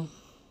hold on.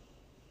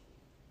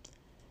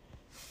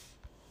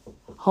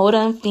 Hold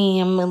on,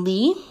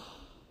 family.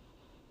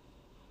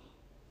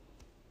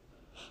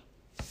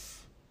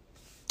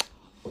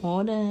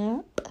 Hold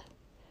up.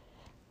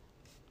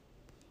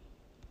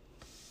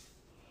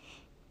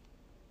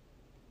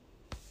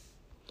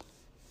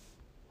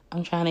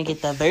 I'm trying to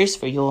get the verse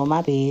for you on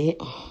my bed.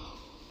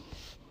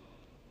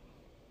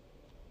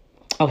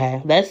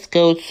 Okay, let's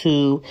go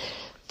to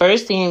 1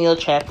 Samuel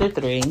chapter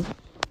 3.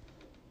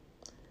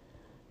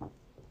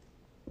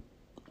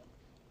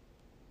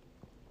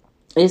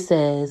 It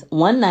says,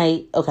 one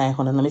night, okay,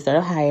 hold on, let me start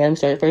up higher. Let me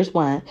start at verse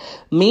 1.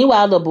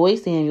 Meanwhile, the boy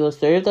Samuel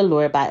served the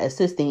Lord by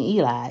assisting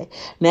Eli.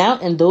 Now,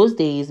 in those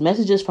days,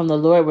 messages from the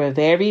Lord were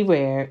very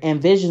rare,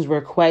 and visions were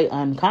quite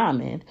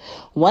uncommon.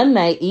 One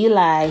night,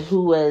 Eli,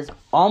 who was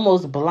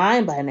almost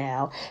blind by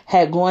now,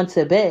 had gone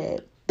to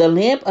bed. The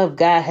lamp of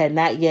God had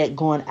not yet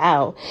gone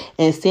out,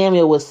 and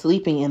Samuel was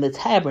sleeping in the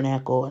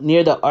tabernacle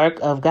near the ark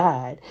of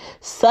God.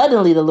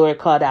 Suddenly, the Lord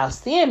called out,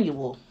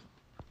 Samuel.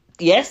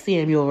 Yes,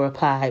 Samuel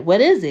replied.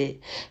 What is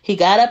it? He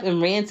got up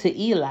and ran to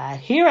Eli.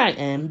 Here I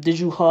am. Did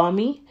you call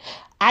me?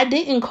 I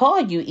didn't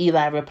call you,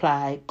 Eli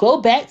replied.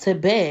 Go back to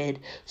bed.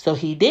 So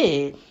he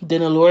did.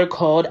 Then the Lord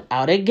called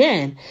out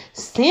again,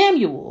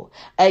 Samuel.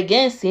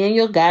 Again,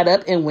 Samuel got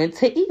up and went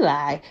to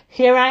Eli.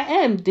 Here I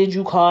am. Did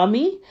you call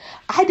me?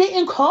 I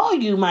didn't call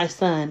you, my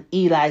son,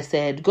 Eli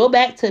said. Go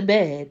back to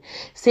bed.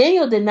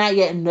 Samuel did not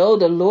yet know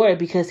the Lord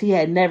because he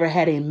had never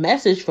had a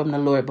message from the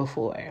Lord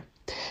before.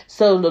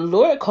 So the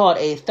Lord called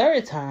a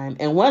third time,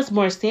 and once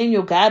more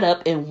Samuel got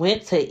up and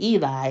went to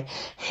Eli.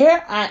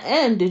 Here I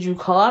am. Did you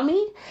call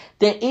me?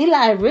 Then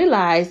Eli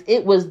realized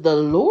it was the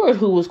Lord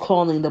who was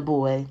calling the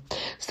boy.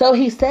 So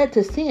he said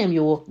to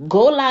Samuel,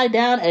 go lie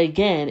down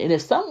again, and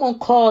if someone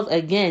calls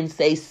again,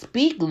 say,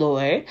 Speak,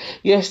 Lord,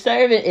 your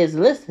servant is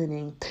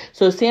listening.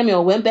 So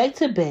Samuel went back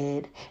to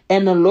bed,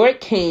 and the Lord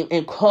came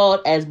and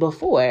called as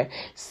before,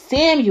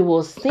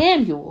 Samuel,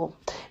 Samuel.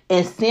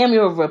 And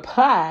Samuel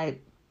replied,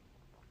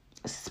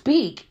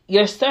 Speak,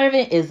 your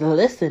servant is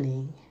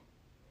listening.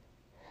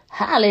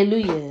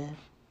 Hallelujah.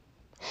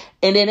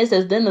 And then it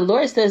says, then the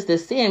Lord says to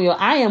Samuel,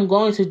 I am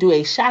going to do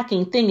a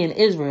shocking thing in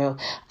Israel.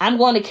 I'm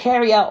going to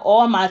carry out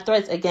all my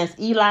threats against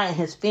Eli and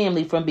his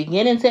family from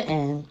beginning to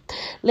end.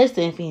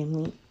 Listen,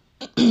 family.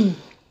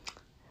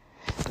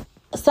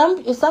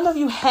 Some of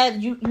you had,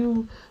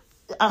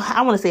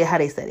 I want to say how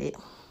they said it.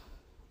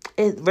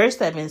 Verse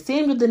 7,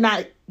 Samuel did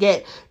not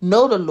yet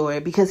know the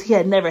Lord because he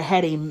had never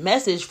had a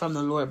message from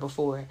the Lord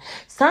before.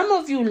 Some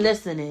of you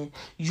listening,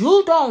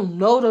 you don't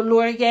know the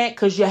Lord yet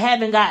because you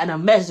haven't gotten a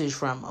message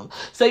from him.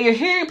 So you're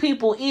hearing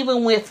people,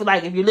 even with,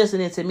 like, if you're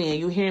listening to me and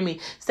you hear me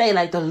say,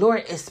 like, the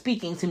Lord is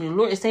speaking to me, the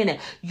Lord is saying that,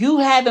 you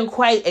haven't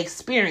quite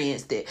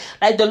experienced it.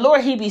 Like, the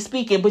Lord, he be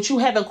speaking, but you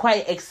haven't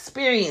quite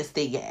experienced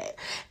it yet.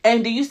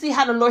 And do you see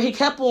how the Lord, he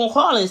kept on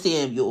calling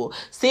Samuel?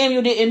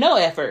 Samuel didn't know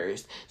at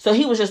first. So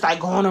he was just like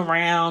going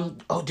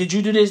around, oh, did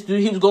you do this?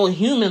 He was going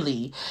humanly.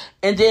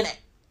 And then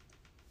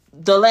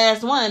the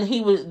last one,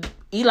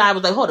 Eli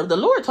was like, hold up, the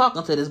Lord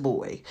talking to this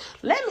boy.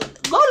 Let me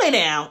go lay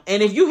down.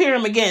 And if you hear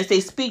him again, say,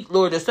 Speak,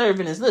 Lord, the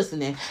servant is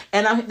listening.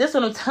 And that's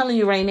what I'm telling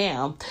you right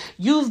now.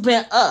 You've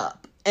been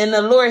up. And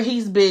the Lord,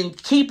 he's been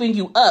keeping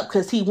you up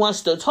because he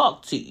wants to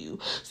talk to you.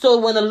 So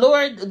when the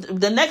Lord,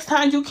 the next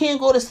time you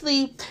can't go to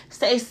sleep,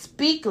 say,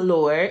 Speak,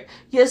 Lord,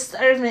 your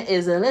servant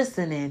is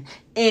listening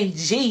in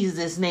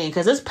Jesus' name.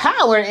 Because there's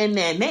power in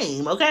that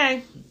name,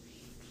 okay?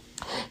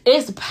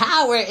 It's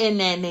power in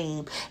that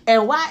name.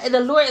 And why the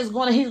Lord he's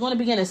going to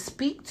begin to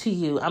speak to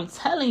you. I'm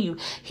telling you,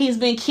 he's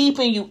been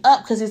keeping you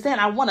up because he's saying,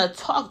 I want to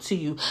talk to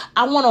you.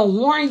 I want to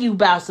warn you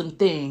about some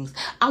things.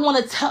 I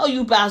want to tell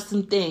you about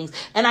some things.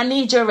 And I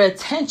need your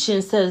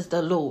attention, says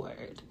the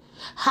Lord.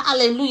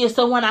 Hallelujah.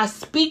 So when I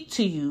speak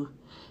to you,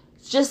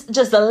 just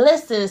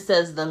listen,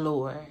 says the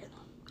Lord.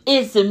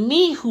 It's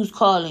me who's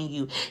calling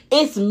you.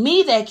 It's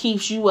me that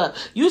keeps you up.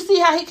 You see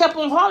how he kept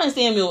on calling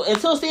Samuel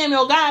until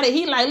Samuel got it.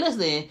 He like,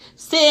 listen,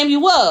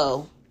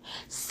 Samuel.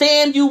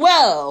 Samuel.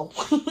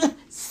 The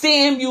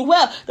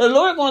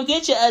Lord gonna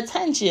get your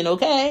attention,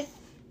 okay?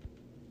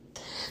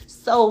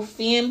 So,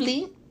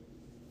 family,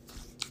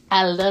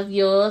 I love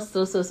y'all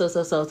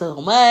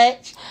so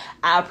much.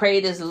 I pray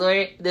this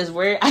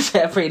word, I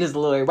said I pray this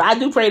Lord, but I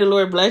do pray the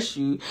Lord bless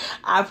you.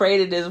 I pray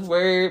that this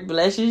word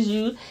blesses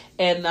you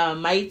in the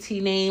mighty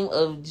name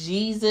of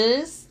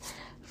Jesus.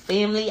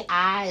 Family,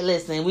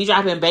 listen, we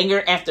dropping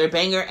banger after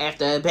banger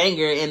after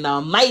banger in the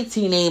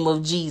mighty name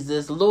of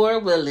Jesus,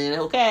 Lord willing,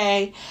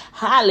 okay?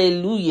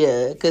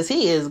 Hallelujah, because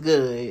he is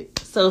good.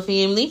 So,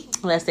 family,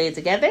 let's say it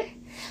together.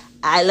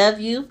 I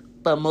love you,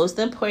 but most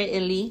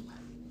importantly,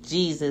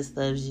 Jesus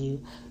loves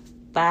you.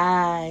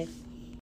 Bye.